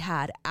Colbert that he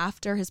had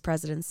after his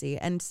presidency.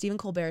 And Stephen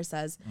Colbert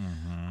says,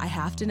 I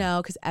have to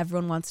know, because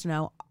everyone wants to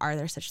know, are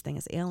there such thing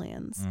as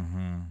aliens?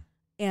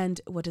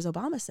 And what does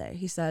Obama say?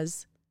 He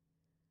says,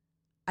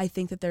 I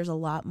think that there's a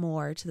lot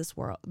more to this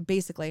world.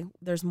 Basically,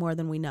 there's more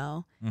than we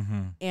know.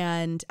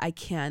 And I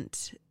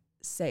can't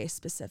say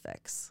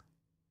specifics.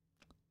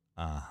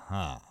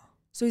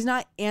 So he's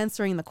not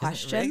answering the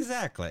question.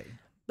 Exactly.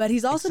 But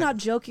he's also not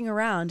joking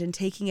around and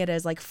taking it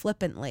as like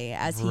flippantly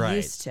as he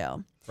used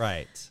to.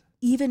 Right.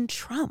 Even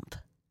Trump.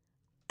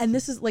 And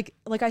this is like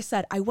I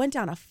said, I went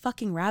down a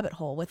fucking rabbit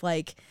hole with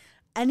like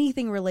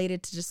anything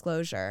related to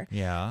disclosure.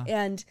 Yeah.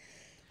 And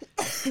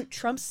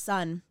Trump's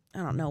son, I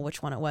don't know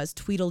which one it was,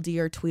 Tweedledee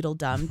or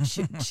Tweedledum,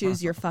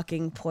 choose your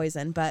fucking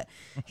poison. But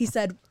he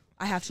said,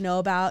 I have to know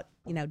about,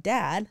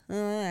 Dad.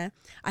 I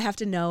have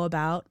to know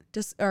about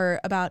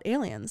about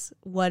aliens.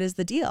 What is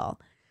the deal?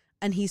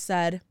 And he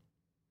said,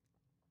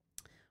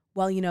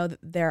 well,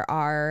 there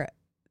are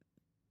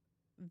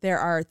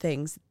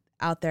things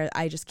out there.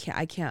 I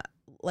can't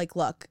like,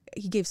 look,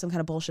 he gave some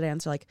kind of bullshit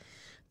answer. Like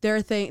there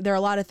are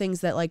a lot of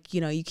things that like,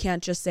 you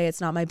can't just say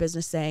it's not my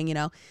business saying,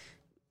 in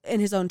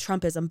his own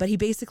Trumpism, but he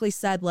basically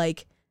said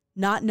like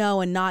not no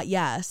and not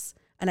yes.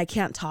 And I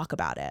can't talk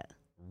about it.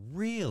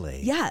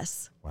 Really?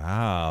 Yes.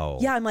 Wow.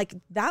 Yeah. I'm like,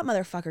 that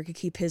motherfucker could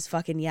keep his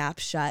fucking yap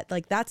shut.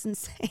 Like that's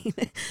insane.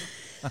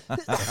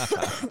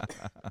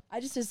 I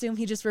just assume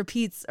he just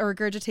repeats or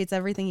regurgitates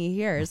everything he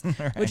hears,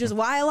 right. Which is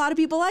why a lot of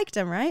people liked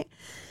him. Right.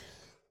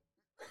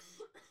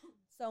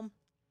 So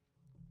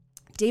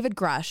David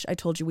Grush, I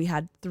told you we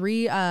had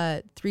three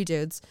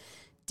dudes.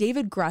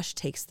 David Grush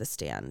takes the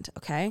stand.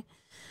 Okay.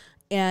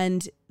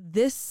 And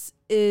this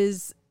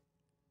is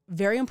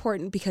very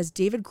important because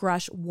David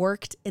Grush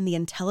worked in the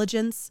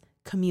intelligence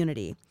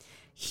community.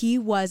 He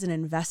was an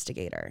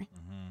investigator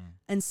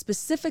and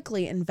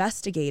specifically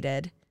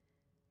investigated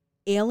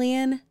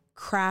alien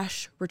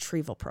crash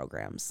retrieval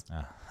programs.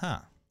 Uh-huh.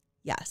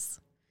 Yes.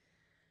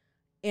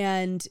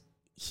 And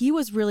he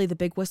was really the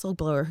big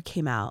whistleblower who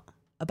came out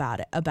about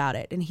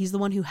it. And he's the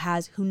one who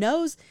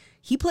knows,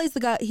 he played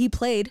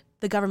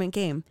the government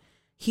game.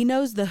 He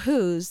knows the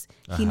who's,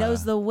 he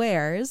knows the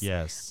where's,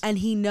 yes, and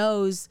he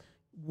knows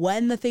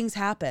when the things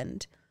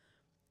happened.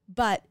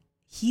 But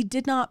he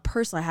did not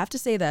personally, I have to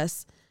say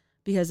this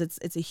because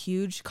it's a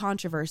huge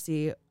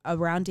controversy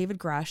around David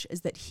Grush,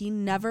 is that he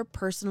never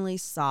personally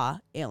saw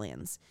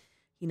aliens.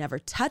 He never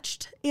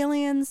touched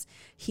aliens.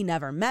 He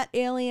never met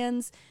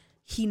aliens.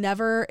 He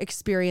never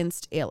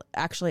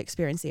actually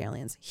experienced the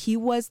aliens. He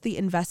was the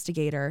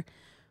investigator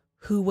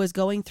who was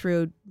going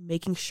through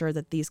making sure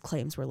that these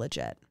claims were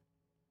legit.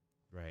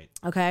 Right.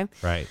 Okay.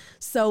 Right.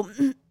 So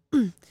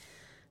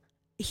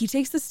he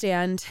takes the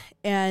stand,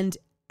 and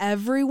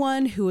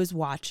everyone who is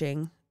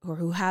watching or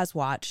who has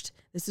watched,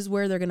 this is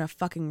where they're going to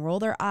fucking roll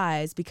their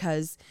eyes,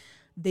 because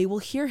they will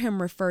hear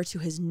him refer to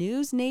his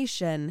News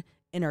Nation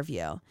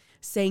interview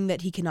saying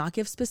that he cannot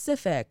give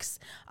specifics.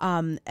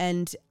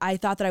 And I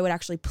thought that I would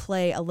actually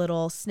play a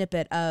little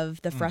snippet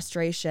of the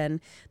frustration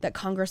that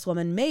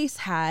Congresswoman Mace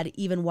had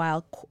even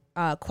while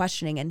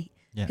questioning, and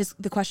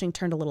the questioning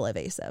turned a little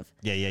evasive.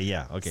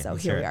 Yeah. Okay. So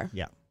here we are.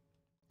 Yeah.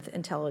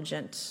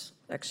 Intelligent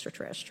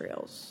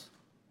extraterrestrials.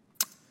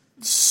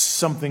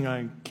 Something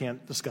I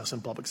can't discuss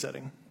in public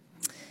setting.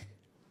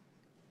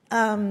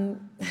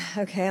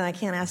 Okay, I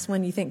can't ask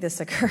when you think this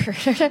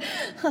occurred.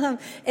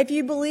 If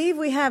you believe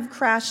we have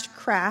crashed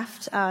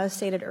craft,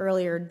 stated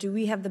earlier, do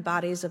we have the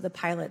bodies of the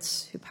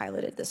pilots who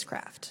piloted this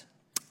craft?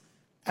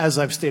 As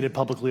I've stated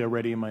publicly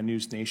already in my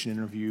News Nation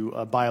interview,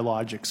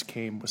 biologics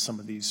came with some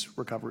of these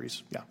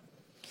recoveries. Yeah.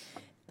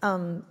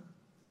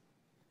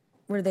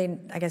 Were they,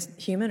 I guess,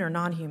 human or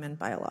non-human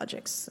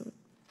biologics?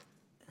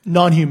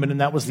 Non-human,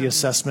 and that was the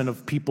assessment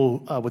of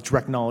people with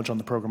direct knowledge on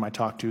the program I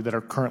talked to that are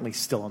currently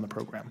still on the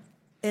program.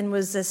 And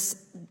was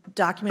this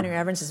documentary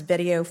evidence, this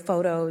video,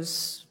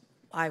 photos,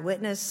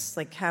 eyewitness?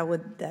 Like, how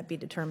would that be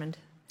determined?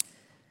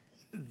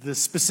 The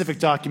specific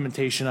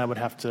documentation I would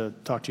have to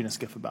talk to you in a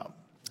skiff about.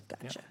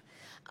 Gotcha.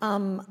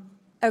 Yeah.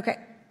 Okay.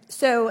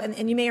 So,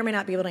 and you may or may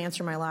not be able to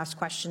answer my last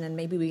question, and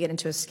maybe we get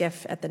into a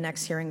skiff at the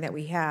next hearing that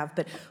we have,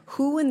 but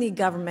who in the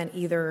government,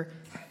 either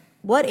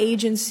what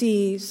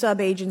agency,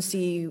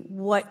 sub-agency,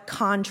 what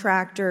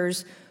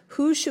contractors,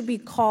 who should be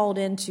called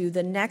into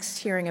the next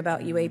hearing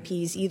about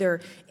UAPs,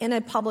 either in a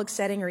public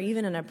setting or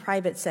even in a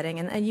private setting?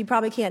 And you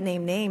probably can't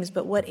name names,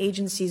 but what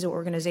agencies or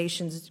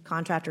organizations,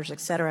 contractors, et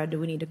cetera, do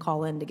we need to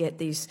call in to get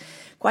these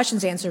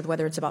questions answered,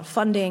 whether it's about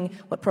funding,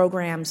 what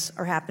programs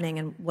are happening,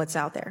 and what's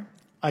out there?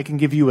 I can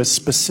give you a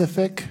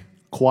specific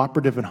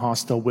cooperative and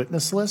hostile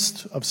witness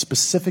list of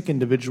specific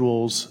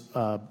individuals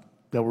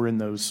that were in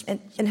those.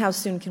 And how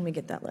soon can we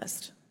get that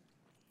list?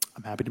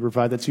 I'm happy to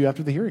provide that to you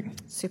after the hearing.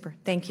 Super.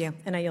 Thank you.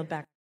 And I yield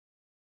back.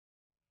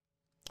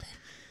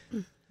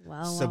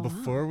 So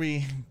before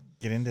we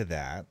get into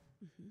that,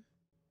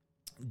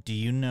 do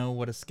you know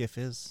what a skiff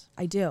is?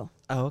 I do.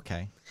 Oh,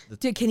 okay.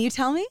 Dude, can you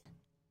tell me?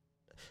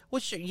 Well,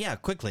 sure. Yeah,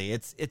 quickly.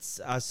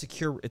 It's a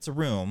secure. It's a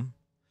room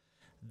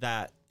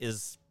that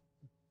is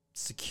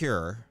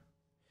secure,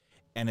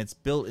 and it's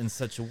built in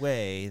such a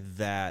way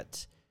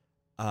that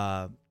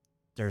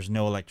there's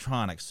no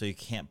electronics, so you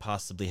can't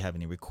possibly have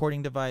any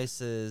recording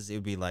devices. It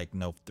would be like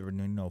there would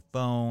be no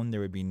phone.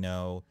 There would be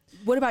no.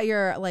 What about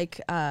your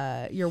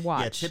your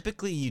watch? Yeah,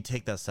 typically you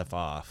take that stuff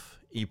off.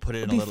 You put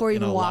it in before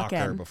in a walk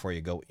locker in. Before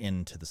you go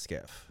into the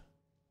skiff.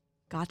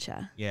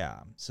 Gotcha.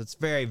 Yeah, so it's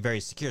very,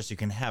 very secure, so you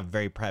can have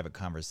very private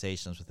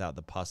conversations without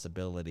the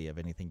possibility of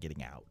anything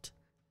getting out.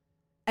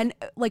 And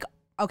like,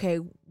 okay,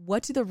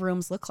 what do the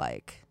rooms look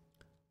like?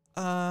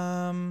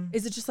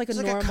 Is it just like it's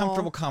a like normal a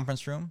comfortable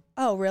conference room,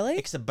 Oh,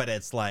 really? but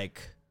it's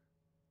like,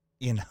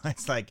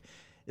 it's like,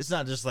 it's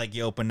not just like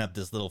you open up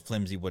this little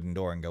flimsy wooden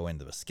door and go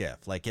into a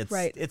skiff. Like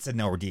it's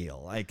an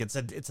ordeal. Like it's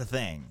a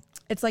thing.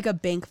 It's like a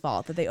bank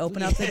vault that they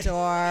open up the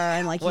door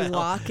and like you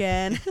walk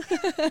in.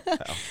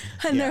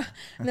 and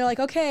they're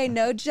like, okay,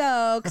 no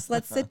jokes.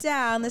 Let's sit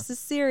down. This is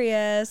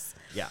serious.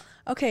 Yeah.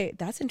 Okay,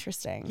 that's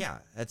interesting. Yeah,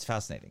 that's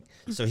fascinating.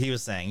 So he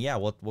was saying, yeah,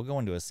 we'll go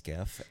into a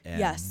skiff and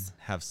Yes.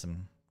 have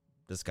some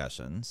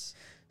discussions.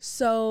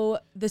 So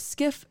the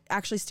SCIF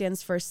actually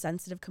stands for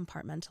Sensitive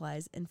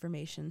Compartmentalized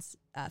Information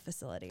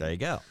Facility. There you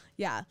go.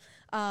 Yeah.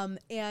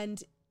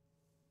 And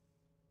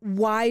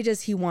why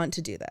does he want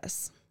to do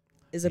this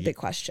is a big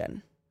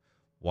question.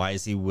 Why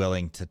is he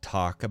willing to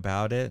talk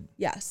about it?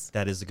 Yes.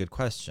 That is a good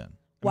question.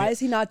 Why is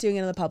he not doing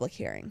it in the public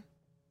hearing?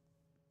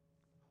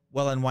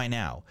 Well, and why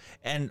now?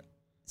 And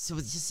so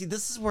you see,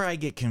 this is where I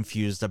get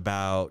confused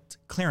about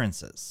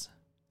clearances.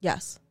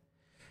 Yes.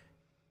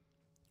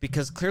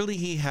 Because clearly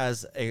he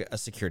has a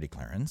security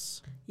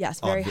clearance.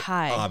 Yes, very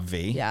high.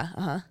 Obvi. Yeah,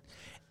 uh-huh.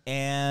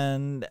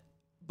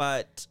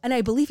 But And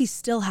I believe he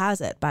still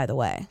has it, by the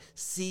way.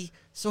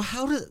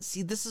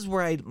 this is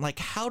where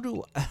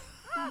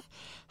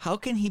how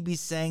can he be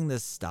saying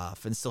this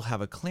stuff and still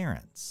have a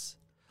clearance?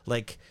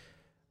 Like,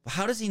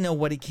 how does he know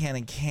what he can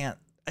and can't?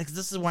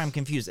 This is why I'm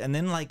confused. And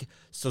then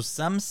so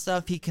some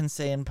stuff he can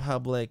say in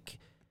public,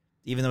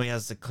 even though he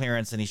has a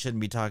clearance and he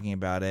shouldn't be talking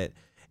about it.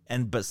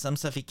 But some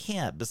stuff he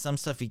can't. But some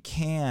stuff he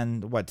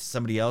can. What,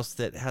 somebody else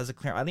that has a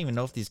clearance? I don't even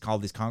know if these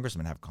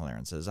congressmen have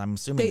clearances. I'm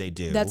assuming they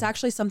do. That's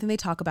actually something they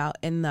talk about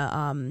in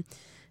the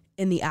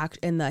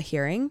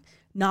hearing.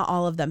 Not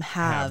all of them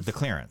have the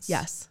clearance.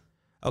 Yes.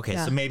 Okay,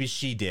 Yeah. so maybe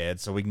she did,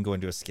 so we can go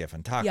into a skiff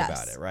and talk Yes,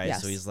 about it, right?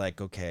 yes. So he's like,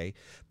 okay,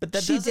 but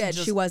that She doesn't did.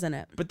 She wasn't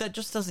it. But that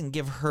just doesn't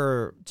give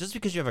her, just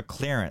because you have a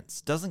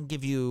clearance doesn't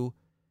give you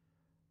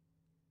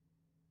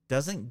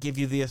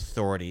the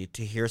authority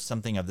to hear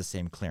something of the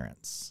same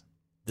clearance.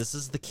 This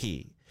is the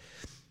key.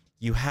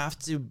 You have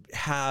to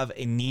have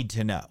a need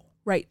to know.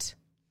 Right.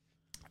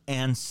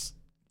 And so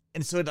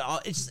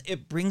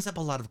it brings up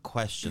a lot of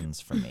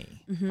questions for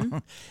me. Mm-hmm.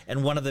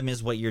 And one of them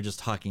is what you're just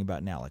talking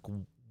about now. Like,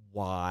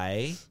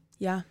 why?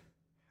 Yeah.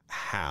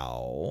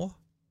 How?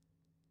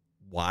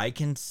 Why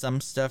can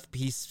some stuff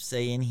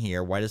say in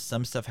here? Why does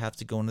some stuff have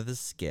to go into the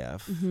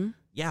skiff? Mm-hmm.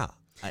 Yeah,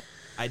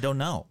 I don't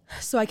know.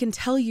 So I can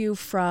tell you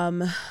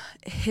from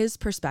his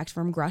perspective,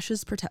 from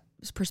Grush's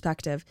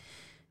perspective,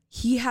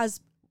 he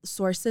has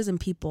sources and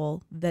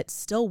people that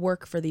still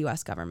work for the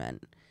U.S.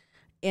 government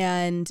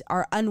and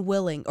are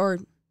unwilling, or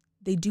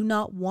they do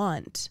not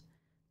want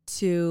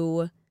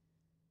to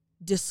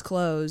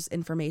disclose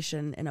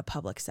information in a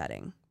public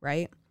setting,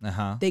 right?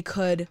 Uh-huh. They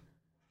could,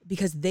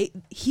 because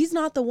he's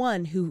not the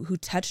one who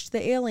touched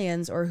the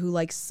aliens or who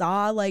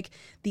saw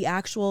the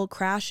actual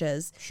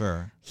crashes.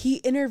 Sure. He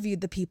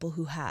interviewed the people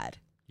who had.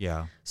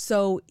 Yeah.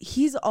 So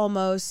he is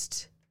the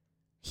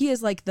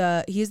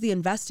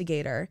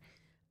investigator,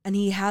 and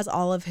he has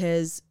all of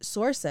his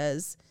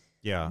sources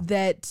Yeah.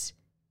 that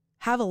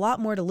have a lot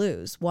more to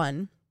lose.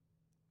 One,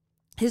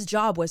 his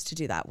job was to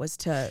do that, was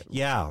to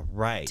Yeah,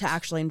 right. to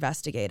actually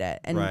investigate it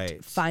and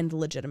Right. find the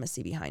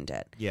legitimacy behind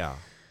it. Yeah.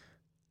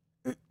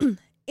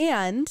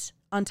 And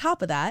on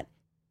top of that,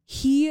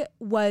 he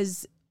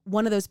was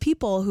one of those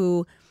people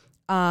who,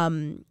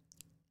 when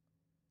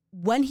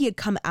he had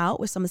come out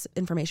with some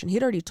information, he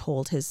had already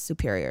told his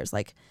superiors,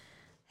 like,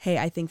 hey,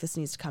 I think this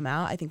needs to come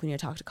out. I think we need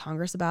to talk to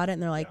Congress about it.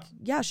 And they're like,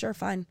 yeah, sure,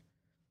 fine.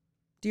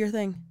 Do your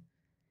thing.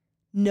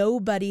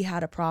 Nobody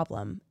had a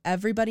problem.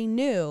 Everybody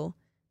knew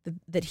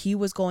that he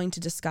was going to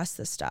discuss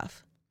this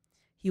stuff.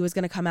 He was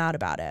going to come out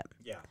about it.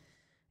 Yeah.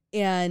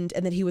 And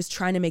that he was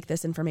trying to make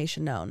this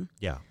information known.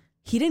 Yeah.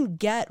 He didn't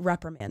get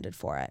reprimanded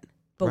for it.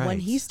 But when Right.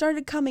 he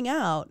started coming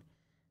out,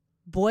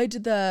 boy,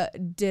 did a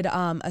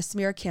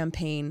smear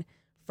campaign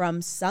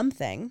from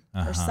something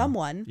or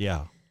someone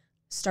Yeah.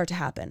 start to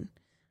happen.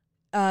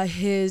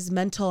 His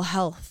mental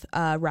health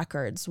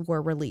records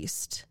were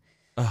released.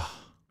 Ugh.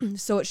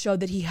 So it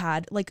showed that he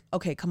had,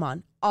 okay, come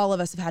on. All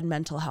of us have had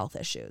mental health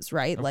issues,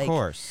 right? Of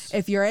course.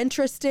 If you're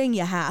interesting,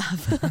 you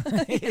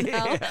have. You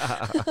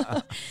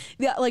know?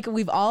 Yeah,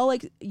 we've all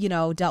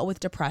dealt with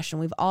depression.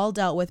 We've all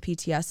dealt with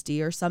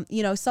PTSD or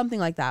something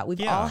like that.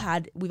 We've all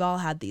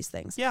had these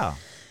things. Yeah.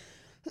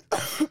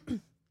 But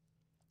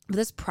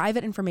this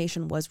private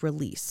information was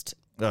released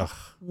Ugh.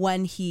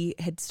 when he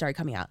had started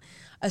coming out.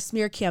 A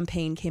smear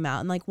campaign came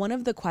out, and one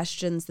of the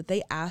questions that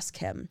they ask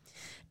him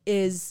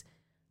is,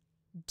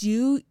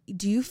 do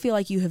you feel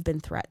like you have been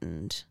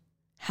threatened?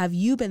 Have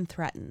you been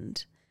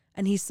threatened?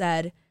 And he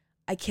said,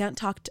 I can't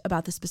talk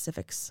about the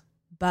specifics,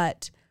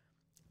 but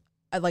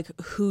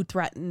who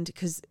threatened,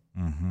 because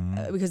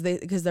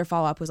their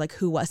follow-up was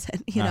who was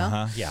it, you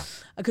know? Yeah.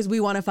 Because we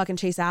want to fucking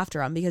chase after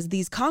them, because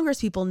these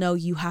Congress people know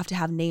you have to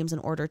have names in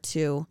order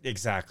to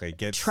Exactly.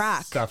 Get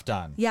track stuff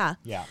done. Yeah.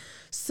 Yeah.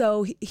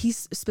 So he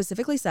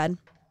specifically said,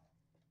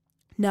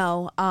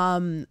 no,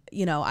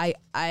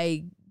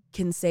 I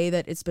can say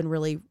that it's been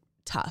really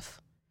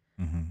tough.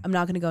 Mm-hmm. I'm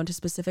not going to go into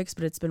specifics,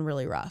 but it's been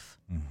really rough.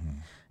 Mm-hmm.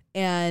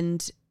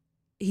 And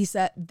he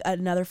said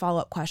another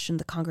follow-up question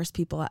the Congress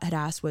people had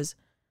asked was,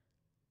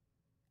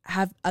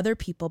 have other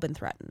people been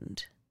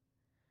threatened?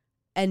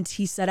 And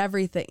he said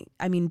everything.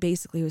 I mean,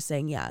 basically he was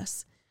saying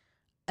yes.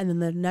 And then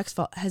the next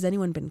fall, has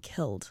anyone been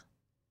killed?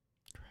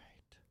 Right.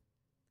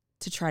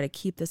 To try to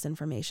keep this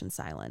information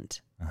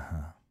silent.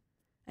 Uh-huh.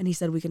 And he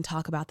said, we can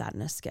talk about that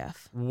in a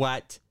skiff.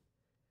 What?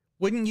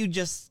 Couldn't you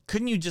just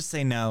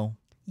say no?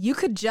 You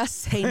could just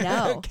say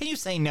no. Can you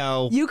say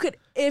no? You could,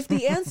 if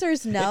the answer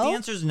is no. If the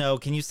answer is no,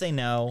 can you say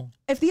no?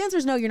 If the answer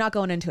is no, you're not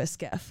going into a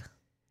skiff.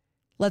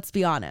 Let's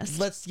be honest.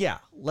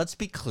 Let's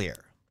be clear.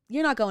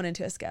 You're not going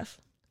into a skiff.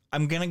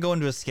 I'm going to go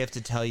into a skiff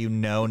to tell you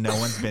no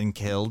one's been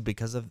killed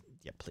because of,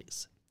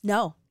 please.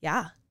 No.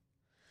 Yeah.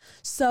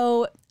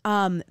 So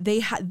they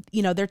had,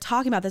 they're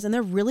talking about this and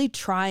they're really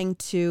trying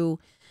to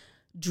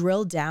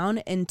drill down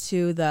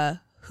into the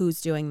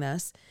who's doing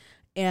this.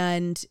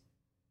 And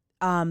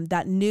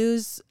that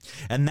news.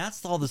 And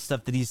that's all the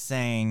stuff that he's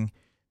saying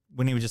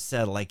when he just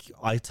said, like,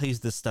 I tell you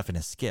this stuff in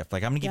a skiff.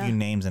 Like, I'm going to give you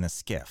names in a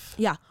skiff.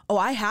 Yeah. Oh,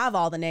 I have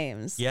all the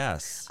names.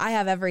 Yes. I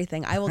have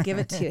everything. I will give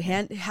it to you.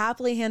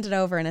 Happily hand it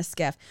over in a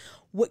skiff.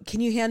 What can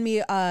you hand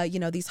me?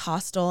 These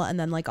hostile and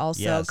then like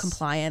also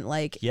compliant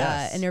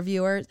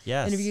interviewers.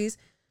 Yes. Interviews.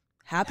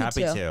 Happy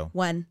to.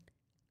 When?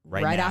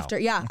 Right now. After.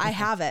 Yeah, I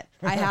have it.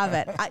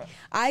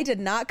 I did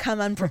not come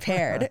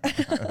unprepared.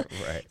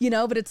 Right.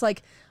 But it's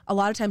like a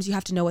lot of times you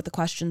have to know what the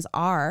questions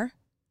are,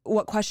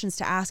 what questions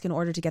to ask in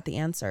order to get the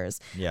answers.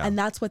 Yeah. And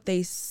that's what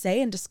they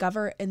say and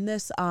discover in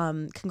this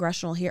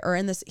congressional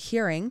in this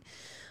hearing,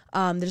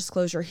 the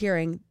disclosure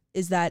hearing,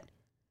 is that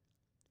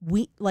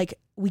we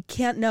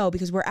can't know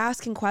because we're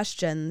asking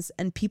questions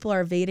and people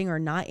are evading or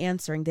not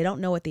answering. They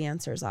don't know what the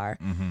answers are.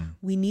 Mm-hmm.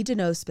 We need to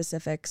know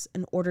specifics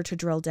in order to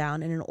drill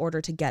down and in order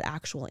to get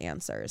actual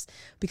answers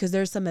because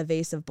there's some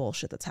evasive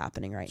bullshit that's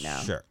happening right now.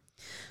 Sure.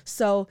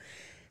 So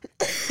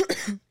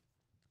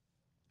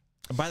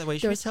by the way,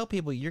 should we tell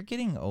people you're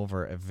getting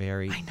over a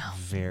very,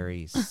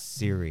 very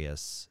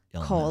serious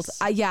illness? Cold.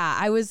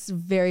 I was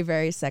very,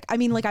 very sick. I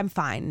mean, like I'm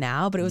fine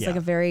now, but it was like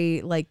a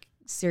very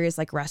serious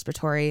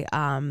respiratory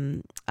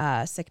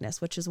sickness,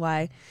 which is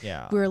why we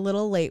were a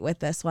little late with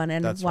this one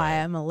and That's why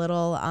right. I'm a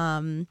little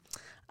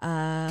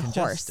congested.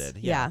 hoarse.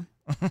 Yeah.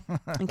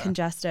 And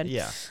congested.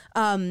 Yeah.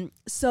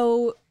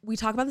 So we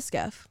talk about the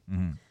skiff.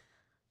 Mm-hmm.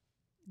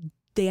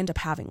 They end up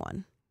having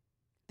one.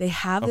 They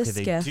have this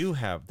skiff.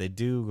 They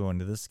do go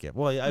into the skiff.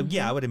 Well,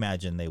 I would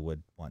imagine they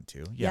would want to.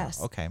 Yeah.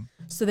 Yes. Okay.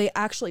 So they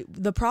actually,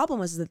 the problem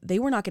was that they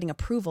were not getting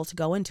approval to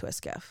go into a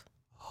skiff.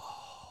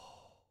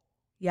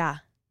 Yeah.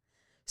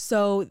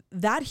 So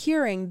that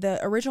hearing, the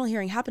original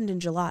hearing happened in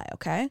July.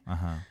 Okay.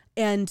 Uh-huh.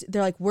 And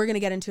they're like, we're going to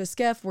get into a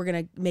skiff. We're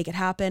going to make it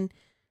happen.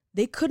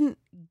 They couldn't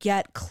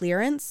get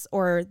clearance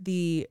or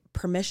the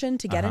permission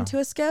to get into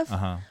a skiff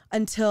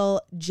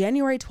until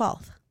January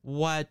 12th.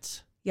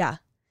 What? Yeah.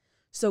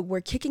 So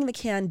we're kicking the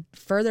can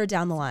further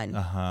down the line.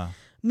 Uh-huh.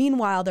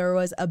 Meanwhile, there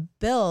was a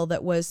bill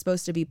that was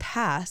supposed to be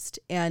passed.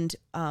 And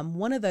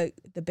one of the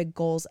big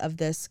goals of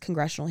this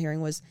congressional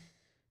hearing was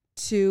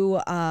to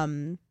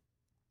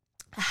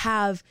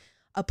have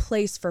a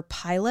place for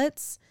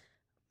pilots,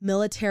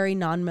 military,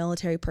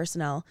 non-military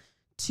personnel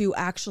to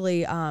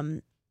actually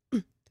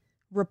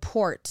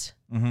report,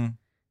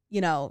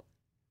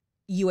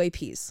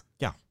 UAPs.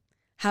 Yeah.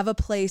 Have a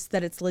place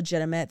that it's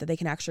legitimate, that they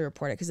can actually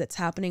report it because it's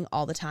happening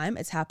all the time.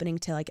 It's happening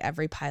to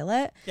every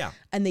pilot. Yeah.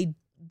 And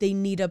they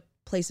need a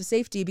place of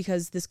safety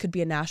because this could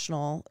be a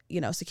national,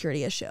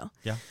 security issue.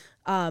 Yeah.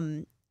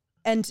 And,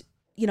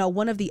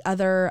 one of the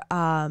other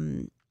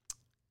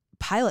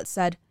pilots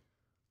said,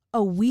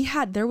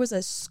 there was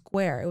a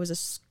square. It was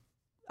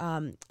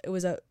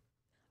a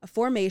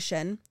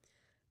formation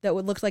that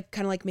would look like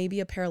kind of like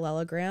maybe a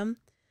parallelogram.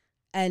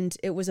 And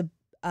it was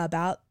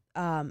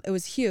it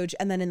was huge.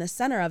 And then in the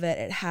center of it,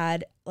 it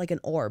had like an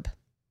orb.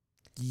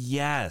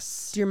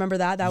 Yes. Do you remember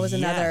that? That was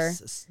another.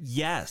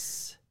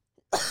 Yes.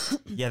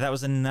 Yeah, that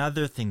was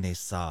another thing they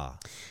saw.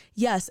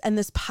 Yes. And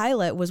this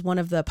pilot was one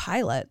of the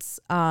pilots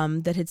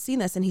that had seen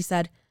this. And he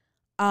said,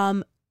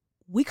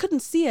 we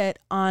couldn't see it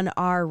on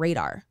our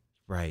radar.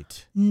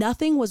 Right.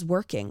 Nothing was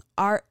working.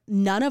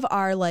 None of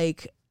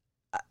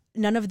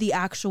the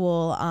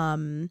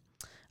actual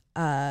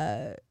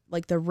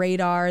the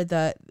radar,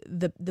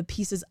 the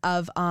pieces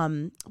of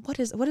what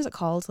is it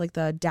called? Like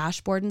the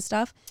dashboard and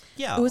stuff.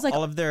 Yeah. It was like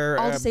all of their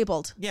all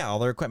disabled. Yeah, all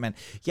their equipment.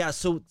 Yeah,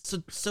 so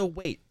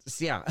wait.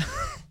 Yeah.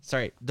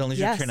 Sorry, don't lose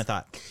your train of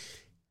thought.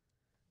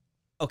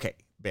 Okay,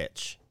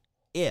 bitch.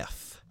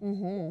 If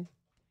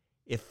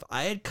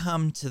I had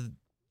come to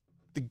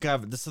the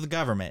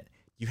government,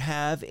 you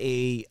have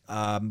a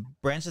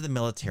branch of the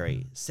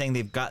military saying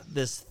they've got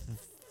this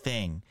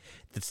thing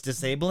that's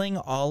disabling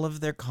all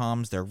of their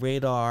comms, their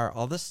radar,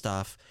 all this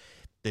stuff.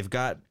 They've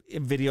got a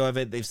video of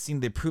it.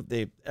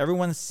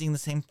 Everyone's seeing the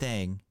same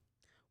thing.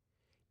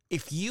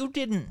 If you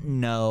didn't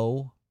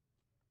know,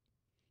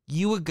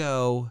 you would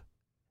go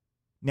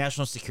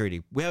national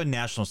security. We have a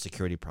national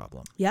security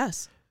problem.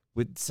 Yes.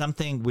 with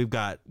something we've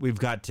got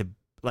to,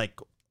 like,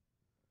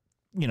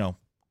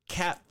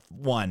 cat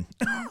 1,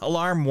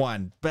 alarm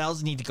 1,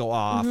 bells need to go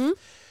off.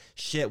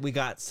 Shit, we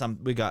got some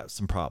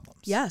problems.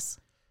 Yes.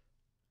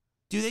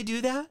 Do they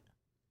do that?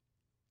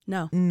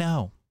 No.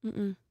 No.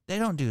 Mm-mm. They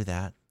don't do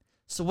that.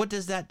 So what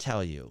does that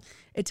tell you?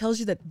 It tells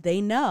you that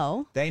they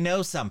know. They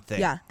know something.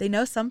 Yeah, they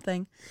know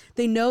something.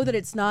 They know that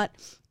it's not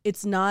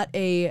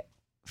a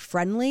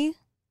friendly,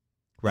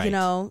 Right.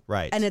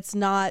 Right. and it's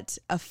not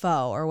a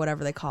foe or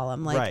whatever they call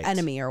them, like Right.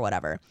 enemy or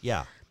whatever.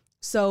 Yeah.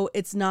 So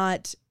it's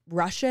not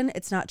Russian,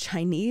 it's not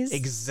Chinese.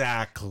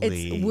 Exactly.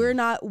 These are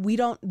not,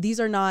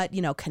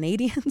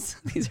 Canadians.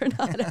 These are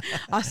not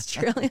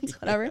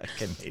Australians, whatever.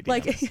 Canadians.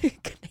 Like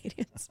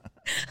Canadians.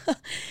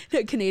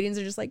 Canadians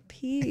are just like,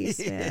 peace,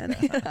 man.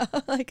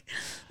 Like,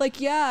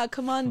 yeah,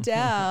 come on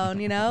down,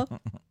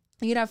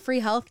 You'd have free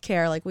health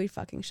care like we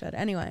fucking should.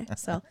 Anyway,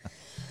 so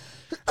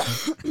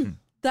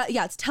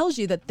it tells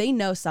you that they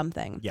know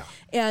something. Yeah.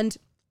 And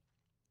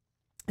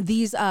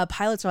these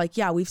pilots are like,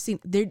 yeah, we've seen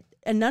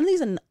and none of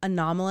these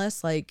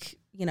anomalous,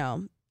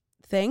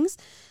 things,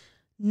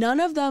 none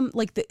of them,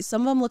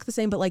 some of them look the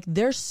same, but like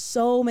there's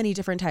so many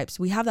different types.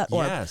 We have that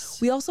orb. Yes.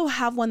 We also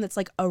have one that's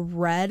like a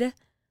red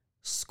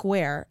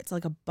square. It's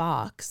like a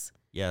box.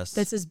 Yes.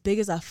 That's as big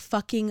as a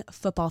fucking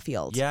football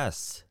field.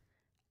 Yes.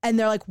 And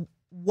they're like,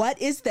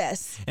 what is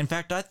this? In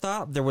fact, I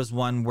thought there was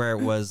one where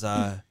it was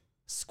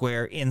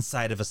square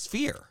inside of a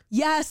sphere.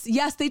 Yes.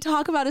 They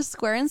talk about a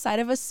square inside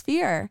of a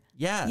sphere.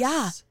 Yes.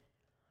 Yeah.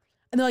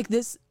 And they're like,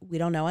 we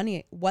don't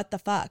know what the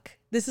fuck?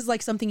 This is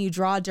like something you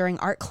draw during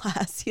art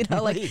class, Yeah,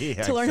 to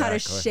learn how to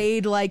exactly.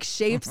 shade like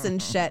shapes and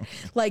shit.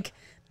 Like,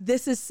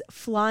 this is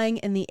flying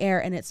in the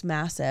air and it's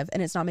massive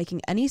and it's not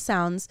making any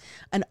sounds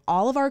and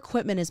all of our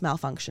equipment is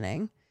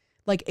malfunctioning.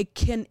 Like, it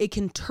can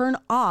turn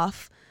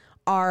off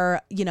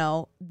our,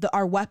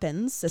 our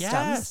weapons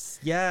systems.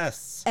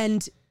 Yes.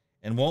 And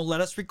won't let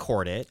us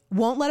record it.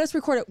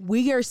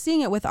 We are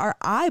seeing it with our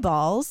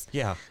eyeballs.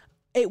 Yeah.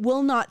 It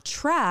will not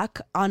track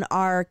on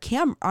our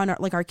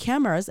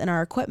cameras and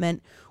our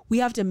equipment. We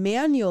have to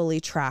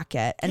manually track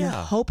it and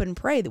hope and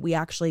pray that we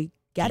actually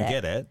get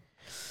it.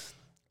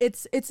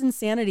 It's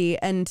insanity,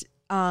 and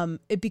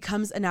it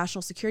becomes a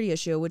national security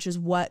issue, which is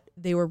what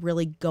they were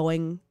really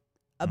going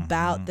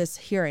about this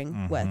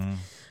hearing with.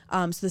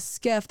 So the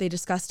SCIF, they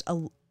discussed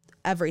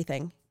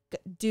everything.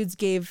 Dudes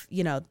gave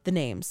the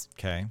names,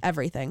 Okay.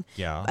 everything.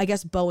 Yeah. I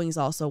guess Boeing's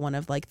also one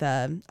of like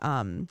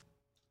the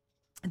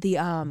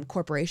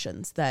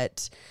corporations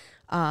that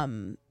are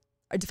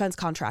defense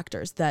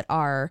contractors that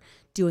are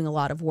doing a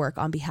lot of work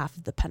on behalf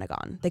of the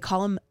Pentagon. They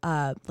call them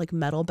like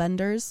metal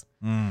benders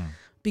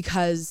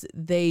because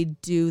they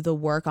do the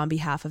work on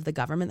behalf of the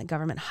government. The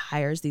government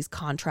hires these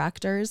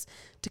contractors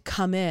to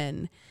come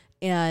in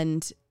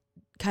and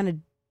kind of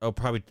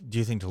probably. Do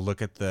you think to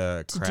look at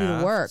the to do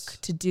the work,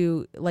 to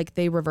do like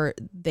they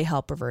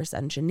help reverse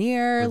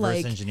engineer,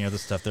 engineer the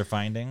stuff they're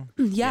finding?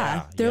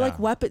 Yeah, they're like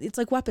it's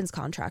like weapons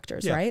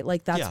contractors, right?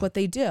 Like that's what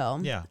they do.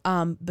 Yeah.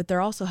 But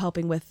they're also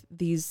helping with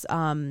these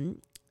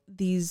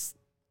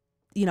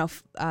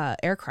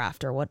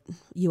aircraft or what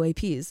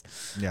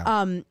UAPs.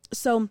 Yeah.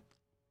 So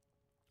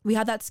we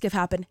had that SCIF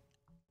happen.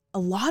 A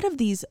lot of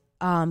these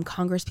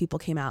Congress people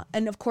came out,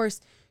 and of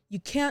course you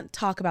can't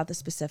talk about the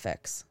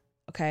specifics.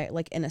 Okay,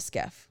 like in a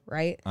SCIF,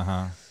 right?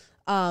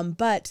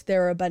 But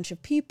there were a bunch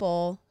of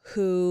people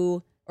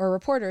or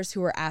reporters who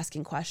were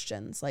asking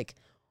questions like,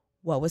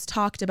 what was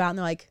talked about? And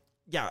they're like,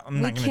 yeah,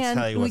 I'm not going to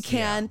tell you we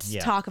can't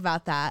talk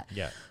about that.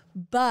 Yeah.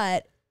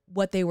 But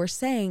what they were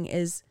saying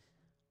is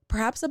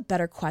perhaps a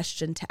better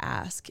question to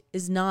ask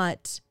is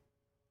not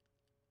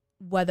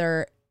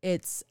whether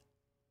it's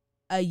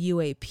a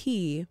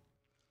UAP,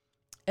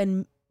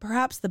 and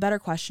perhaps the better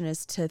question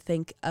is to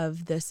think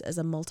of this as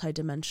a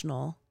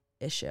multidimensional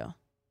issue.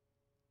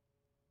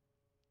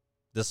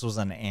 This was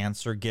an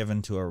answer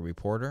given to a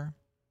reporter?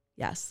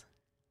 Yes.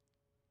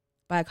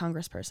 By a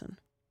congressperson.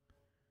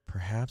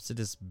 Perhaps it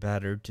is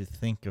better to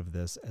think of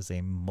this as a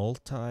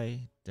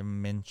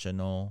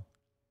multi-dimensional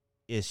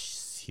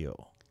issue.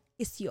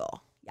 Issue.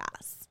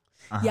 Yes.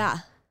 Uh-huh. Yeah.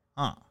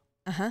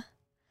 Uh-huh.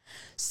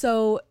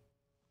 So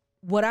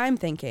what I'm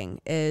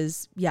thinking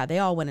is, they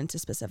all went into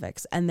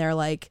specifics and they're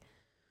like,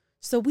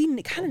 so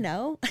we kind of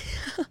know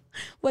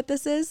what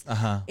this is.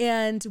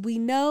 And we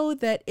know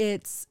that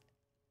it's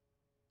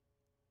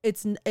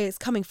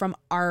coming from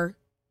our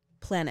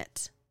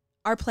planet,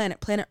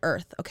 planet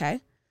Earth.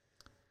 Okay.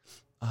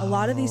 A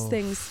lot of these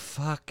things.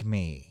 Fuck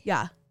me.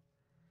 Yeah.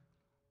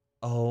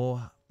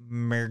 Oh,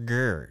 my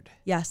God.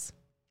 Yes.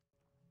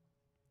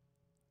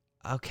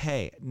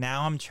 Okay.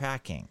 Now I'm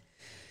tracking.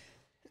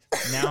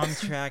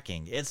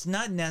 It's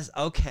not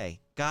okay.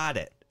 Got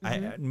it.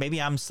 Mm-hmm.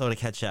 Maybe I'm slow to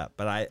catch up,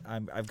 but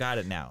I've got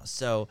it now.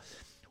 So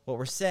what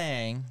we're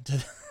saying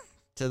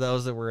to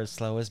those that were as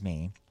slow as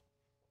me,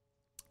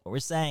 what we're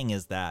saying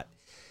is that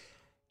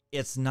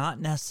it's not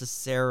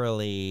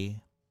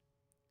necessarily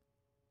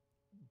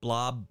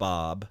Blob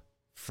Bob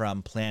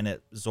from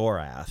planet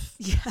Zorath.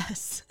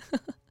 Yes.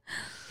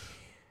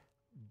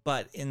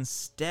 But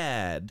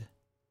instead,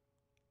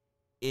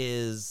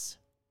 is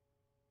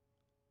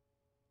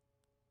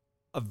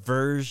a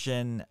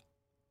version,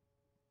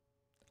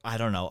 I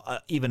don't know,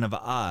 even of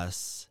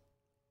us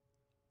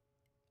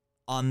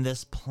on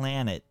this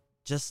planet,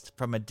 just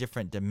from a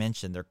different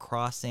dimension. They're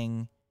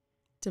crossing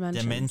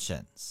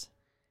dimensions.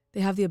 They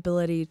have the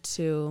ability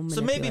to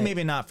So manipulate.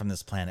 maybe not from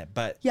this planet,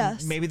 but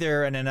Yes. maybe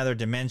they're in another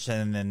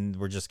dimension and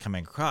we're just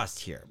coming across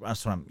here.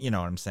 That's what you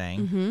know what I'm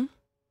saying? Mm-hmm.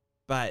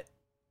 But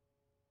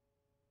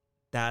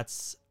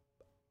that's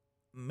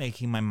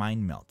making my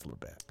mind melt a little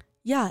bit.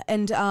 Yeah,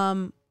 and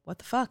what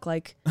the fuck?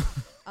 Like,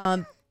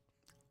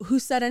 who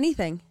said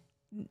anything?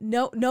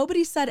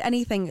 Nobody said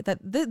anything. That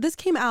this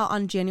came out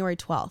on January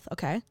 12th.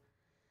 Okay.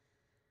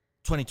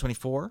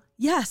 2024?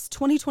 Yes,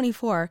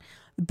 2024.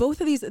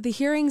 Both of these, the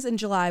hearings in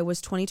July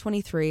was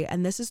 2023,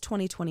 and this is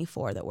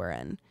 2024 that we're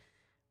in.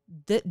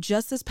 That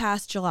just this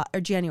past July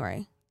or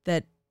January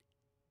that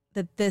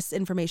this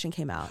information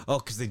came out. Oh,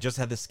 because they just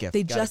had the skiff.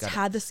 They Got just it.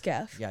 had the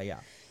skiff. Yeah.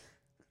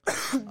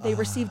 They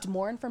received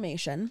more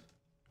information,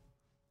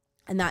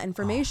 and that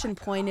information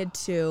pointed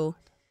to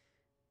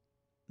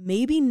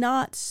maybe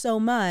not so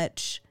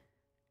much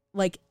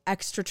like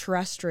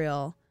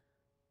extraterrestrial.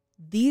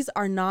 These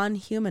are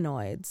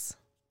non-humanoids.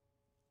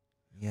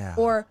 Yeah.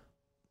 Or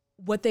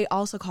what they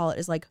also call it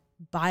is like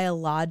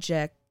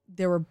biologic.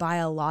 There were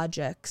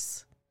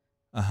biologics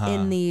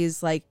in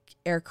these like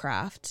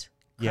aircraft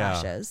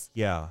crashes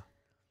Yeah.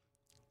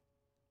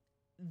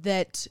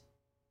 that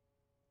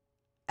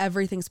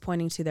everything's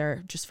pointing to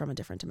they're just from a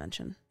different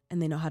dimension,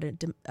 and they know how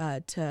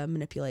to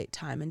manipulate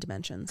time and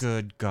dimensions.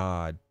 Good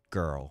God,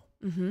 girl.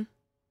 Mm-hmm.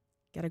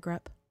 Get a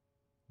grip.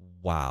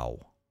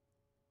 Wow.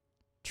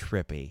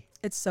 Trippy.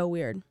 It's so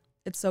weird.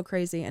 It's so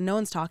crazy, and no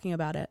one's talking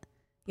about it.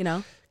 You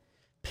know?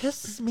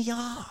 Pisses me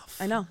off.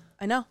 I know.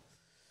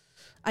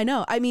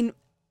 I mean,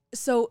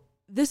 so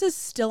this is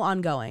still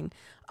ongoing.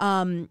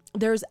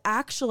 There's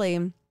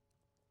actually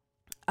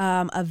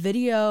a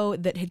video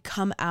that had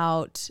come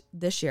out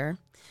this year,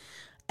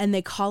 and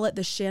they call it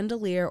the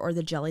chandelier or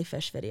the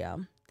jellyfish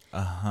video.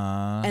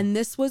 Uh-huh. And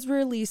this was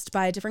released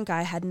by a different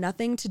guy, had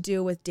nothing to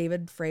do with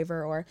David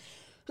Fravor or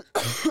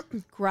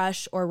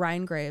Grush or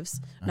Ryan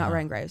Graves. Not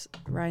Ryan Graves.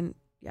 Ryan,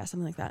 yeah,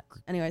 something like that.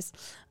 Anyways,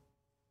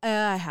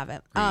 I have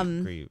it.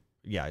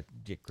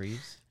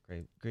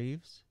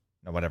 Greaves?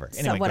 No, whatever. So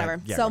Anyway,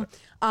 whatever. Yeah, So,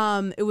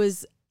 whatever. it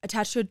was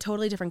attached to a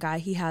totally different guy.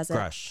 He has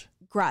it.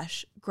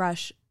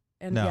 Grush,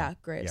 and No. yeah,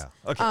 Graves.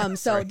 Yeah. Okay. So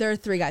Sorry. there are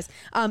three guys.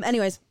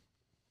 Anyways,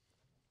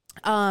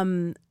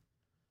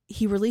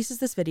 he releases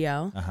this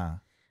video,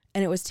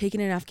 and it was taken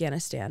in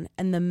Afghanistan.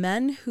 And the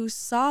men who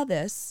saw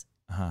this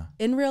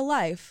in real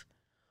life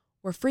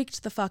were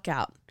freaked the fuck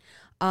out.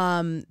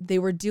 They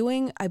were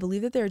doing, I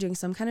believe that they were doing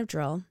some kind of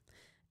drill,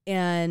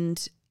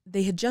 and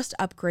they had just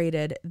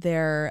upgraded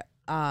their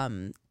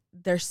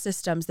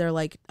systems, their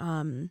like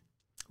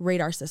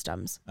radar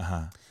systems,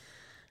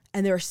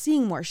 and they were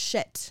seeing more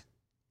shit.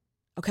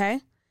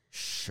 Okay.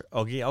 Sure.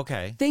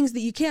 Okay. Things that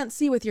you can't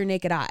see with your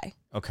naked eye.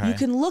 Okay. You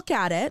can look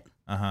at it,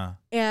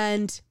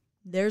 and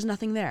there's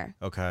nothing there.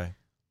 Okay.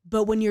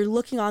 But when you're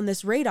looking on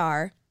this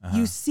radar,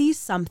 you see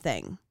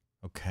something.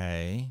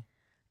 Okay.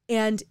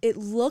 And it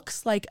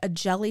looks like a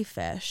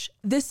jellyfish.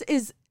 This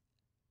is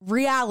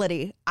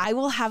reality. I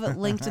will have it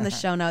linked in the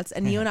show notes,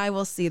 and you and I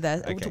will see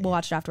this. Okay. We'll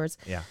watch it afterwards.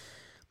 Yeah.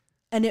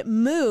 And it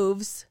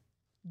moves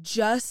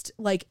just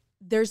like,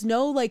 there's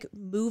no like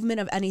movement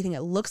of anything.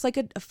 It looks like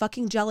a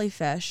fucking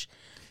jellyfish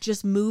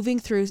just moving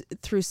through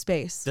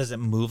space. Does it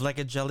move like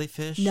a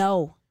jellyfish?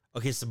 No.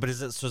 Okay, so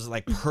is it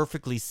like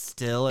perfectly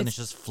still and it's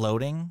just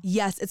floating?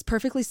 Yes, it's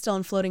perfectly still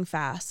and floating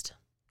fast.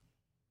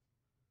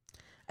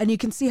 And you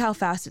can see how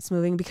fast it's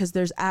moving because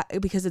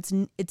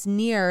it's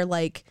near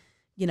like,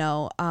 you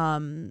know,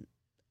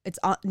 it's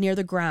near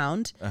the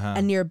ground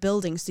and near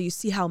buildings, so you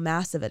see how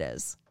massive it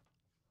is.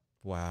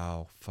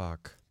 Wow,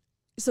 fuck.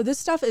 So this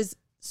stuff is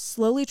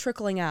slowly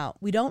trickling out.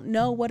 We don't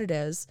know what it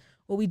is.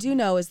 What we do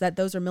know is that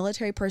those are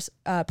military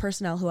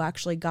personnel who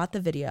actually got the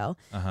video.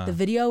 The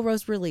video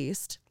was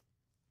released.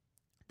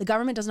 The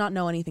government does not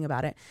know anything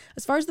about it.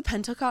 As far as the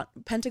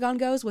Pentagon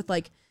goes, with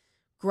like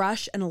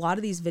Grush and a lot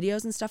of these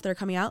videos and stuff that are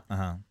coming out,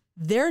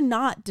 they're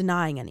not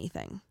denying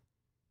anything.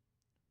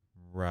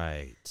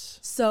 Right.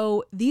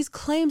 So these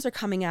claims are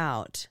coming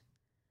out.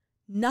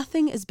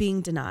 Nothing is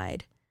being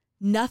denied.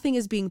 Nothing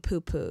is being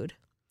poo-pooed.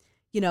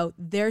 You know,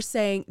 they're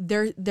saying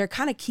they're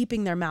kind of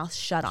keeping their mouth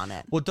shut on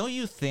it. Well, don't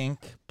you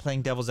think,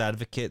 playing devil's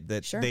advocate,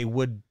 that Sure. they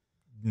would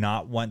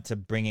not want to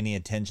bring any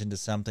attention to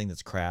something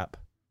that's crap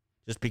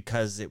just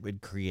because it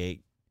would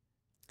create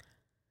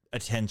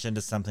attention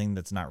to something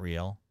that's not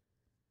real?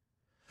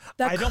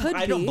 That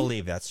I don't be.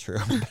 believe that's true.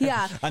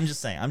 Yeah. I'm just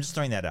saying. I'm just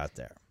throwing that out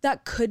there.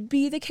 That could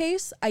be the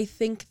case. I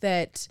think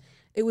that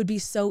it would be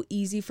so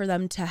easy for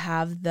them to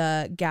have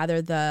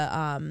gather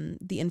the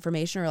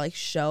information or like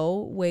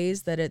show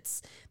ways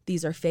that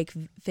these are faked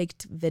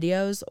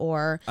videos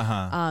or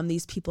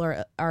these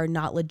people are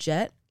not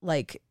legit.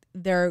 Like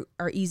there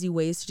are easy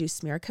ways to do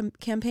smear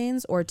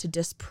campaigns or to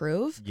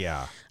disprove.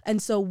 Yeah.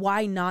 And so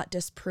why not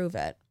disprove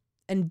it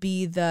and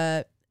be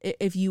the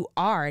if you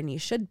are, and you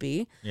should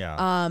be,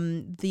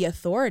 the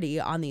authority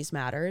on these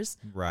matters,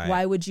 Right.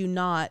 why would you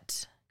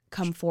not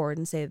come forward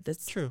and say that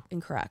that's True.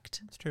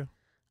 incorrect? It's true.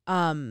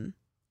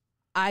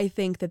 I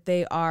think that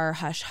they are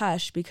hush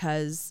hush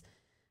because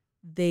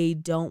they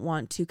don't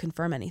want to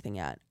confirm anything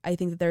yet. I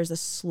think that there's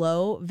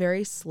a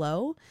very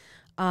slow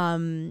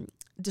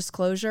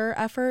disclosure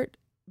effort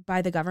by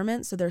the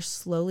government. So they're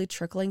slowly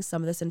trickling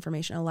some of this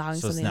information, allowing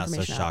So some of it's the not so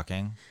information out.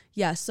 shocking.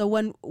 Yeah. So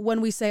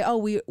when we say, oh,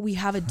 we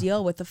have a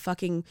deal with the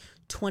fucking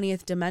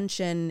 20th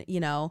dimension,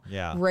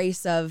 Yeah.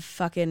 race of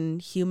fucking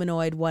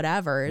humanoid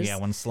whatevers. Yeah,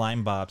 when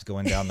Slime Bob's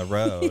going down the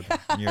road,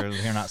 you're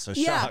not so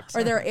Yeah, shocked.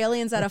 or there are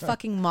aliens at a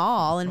fucking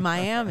mall in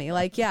Miami.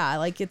 Like, yeah,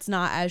 like it's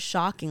not as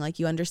shocking. Like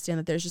you understand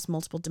that there's just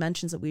multiple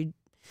dimensions that we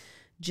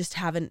just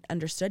haven't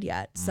understood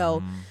yet.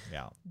 So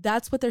yeah.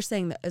 that's what they're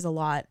saying that is a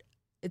lot.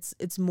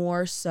 It's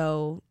more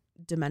so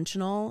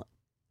dimensional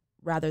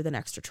rather than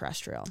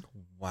extraterrestrial.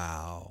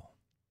 Wow.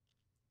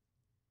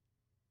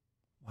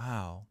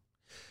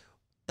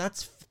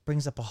 That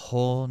brings up a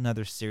whole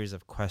nother series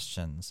of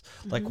questions.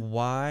 Like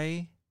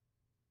why?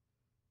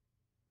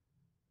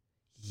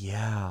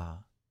 Yeah.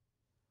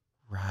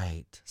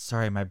 Right.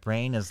 Sorry, my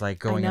brain is like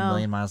going a know.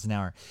 million miles an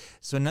hour.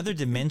 So another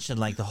dimension,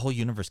 like the whole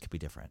universe could be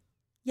different.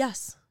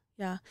 Yes.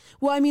 Yeah.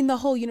 Well, I mean, the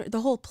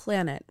whole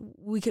planet.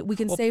 We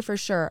can say for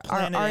sure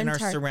Planet our in our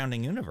entire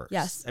surrounding universe.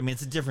 Yes. I mean,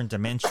 it's a different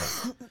dimension.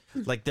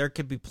 Like there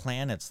could be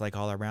planets like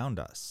all around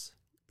us.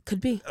 could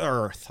be.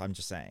 Earth, I'm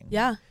just saying.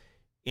 Yeah.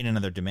 In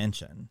another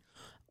dimension.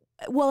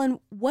 Well, and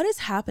what is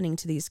happening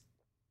to these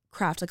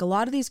craft? Like a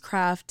lot of these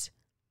craft.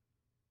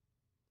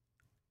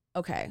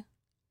 Okay,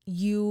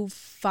 you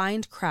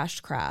find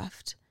crashed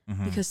craft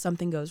because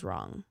something goes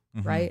wrong,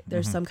 right?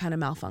 There's some kind of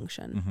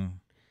malfunction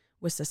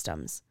with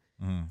systems.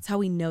 It's how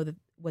we know that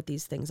what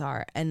these things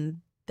are. And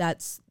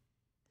that's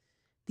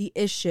the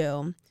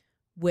issue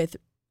with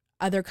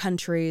other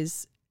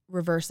countries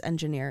reverse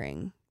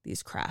engineering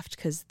these craft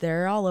because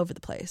they're all over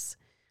the place.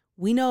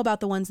 We know about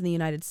the ones in the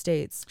United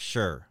States.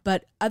 Sure.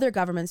 But other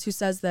governments who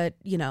says that,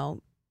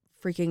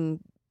 freaking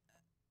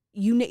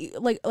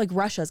like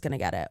Russia's going to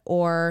get it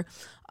or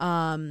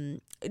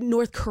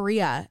North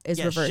Korea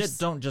is reversed. Shit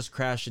don't just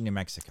crash in New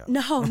Mexico.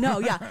 No,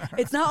 yeah.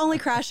 It's not only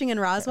crashing in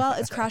Roswell,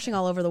 it's crashing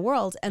all over the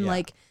world. And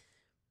like,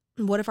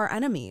 what if our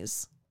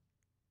enemies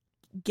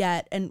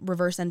get and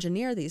reverse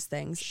engineer these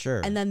things?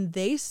 Sure. And then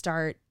they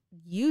start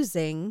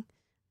using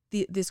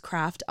this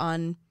craft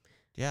on,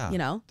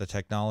 the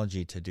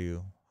technology to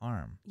do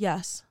harm.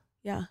 Yes.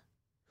 Yeah,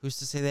 Who's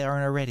to say they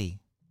aren't already?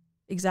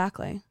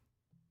 exactly.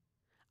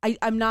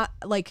 I'm not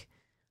like,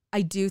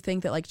 I do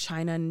think that like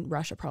China and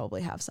Russia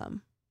probably have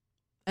some.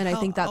 And I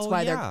think that's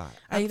why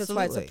I think that's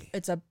why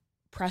it's a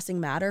pressing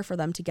matter for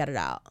them to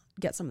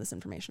get some of this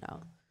information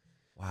out.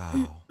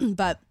 Wow.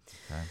 But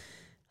Okay.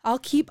 I'll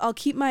keep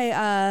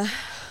my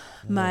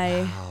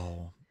my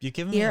Wow. You're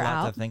giving me a ear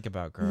lot out. to think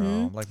about,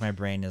 girl. Like my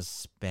brain is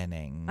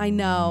spinning. I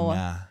know.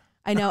 Nah.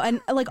 I know. And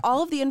like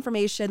all of the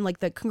information, like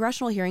the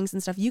congressional hearings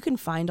and stuff, you can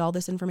find all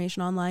this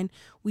information online.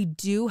 We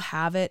do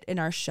have it in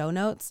our show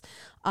notes.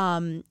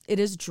 It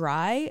is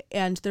dry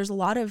and there's a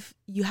lot of,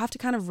 you have to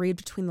kind of read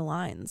between the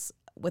lines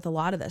with a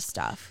lot of this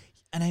stuff.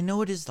 And I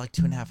know it is like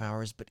 2.5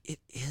 hours, but it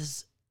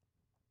is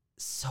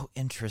so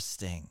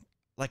interesting.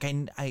 Like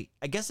I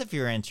guess if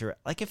you're if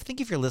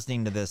you're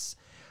listening to this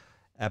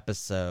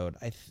episode,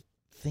 I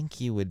think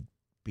you would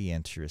be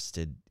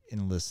interested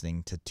in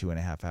listening to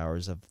 2.5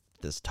 hours of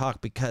this talk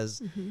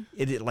because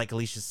it, like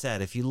Alicia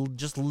said, if you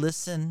just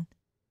listen,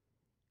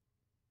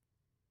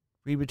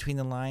 read between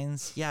the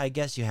lines, yeah, I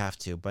guess you have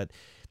to. But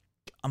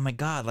oh my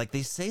God, like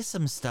they say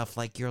some stuff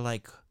like you're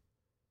like,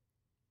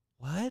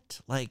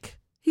 what? Like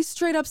He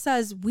straight up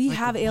says we Like,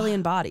 have alien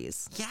what?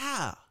 bodies.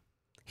 yeah.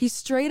 He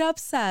straight up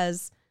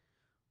says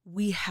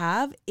we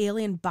have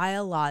alien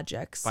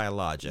biologics,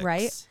 Biologics.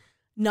 Right?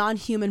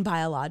 Non-human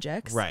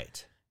biologics.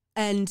 Right.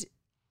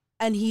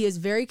 And he is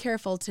very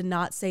careful to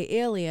not say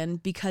alien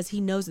because he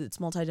knows that it's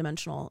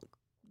multidimensional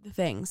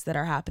things that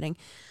are happening.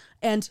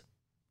 And,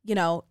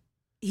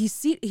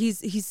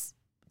 he's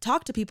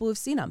talked to people who've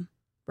seen them,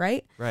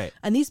 right? Right.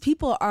 And these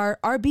people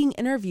are being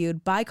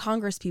interviewed by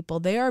Congress people.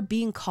 They are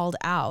being called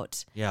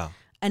out Yeah.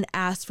 and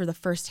asked for the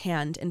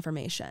firsthand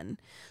information.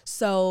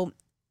 So,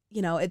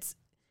 it's,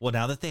 Well,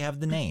 now that they have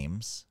the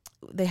names,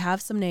 they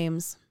have some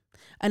names,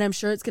 and I'm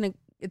sure it's gonna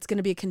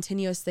be a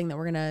continuous thing that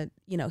we're gonna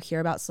hear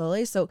about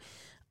slowly. So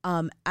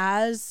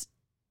as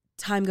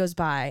time goes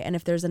by, and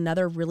if there's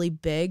another really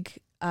big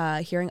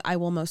hearing, I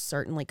will most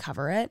certainly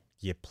cover it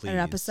yeah, please. in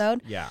an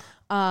episode. Yeah.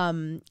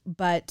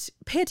 But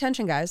pay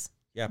attention, guys.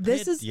 Yeah.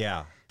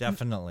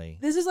 Definitely.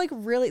 This is like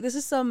really this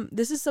is some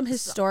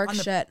historic on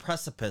the shit.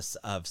 precipice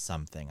of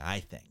something, I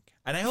think,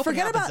 and I hope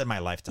Forget it happens about- in my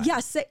lifetime.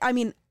 Yes, I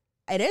mean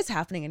it is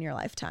happening in your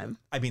lifetime.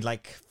 I mean,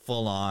 like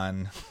full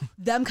on.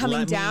 Them coming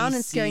Let down me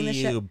and scaring the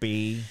see shit. you,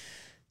 B.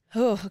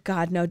 Oh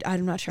God, no!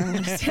 I'm not sure I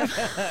understand.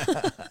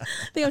 I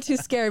think I'm too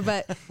scared,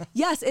 but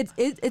yes,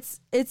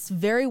 it's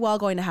very well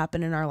going to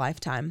happen in our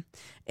lifetime,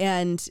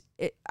 and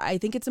I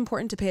think it's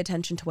important to pay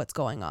attention to what's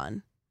going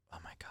on. Oh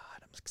my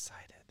God, I'm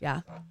excited.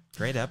 Yeah.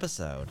 Great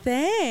episode.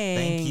 Thanks.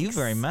 Thank you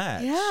very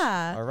much.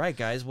 Yeah. All right,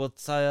 guys. We'll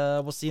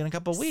see you in a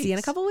couple weeks. See you in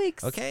a couple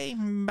weeks. Okay.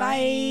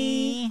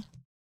 Bye. Bye.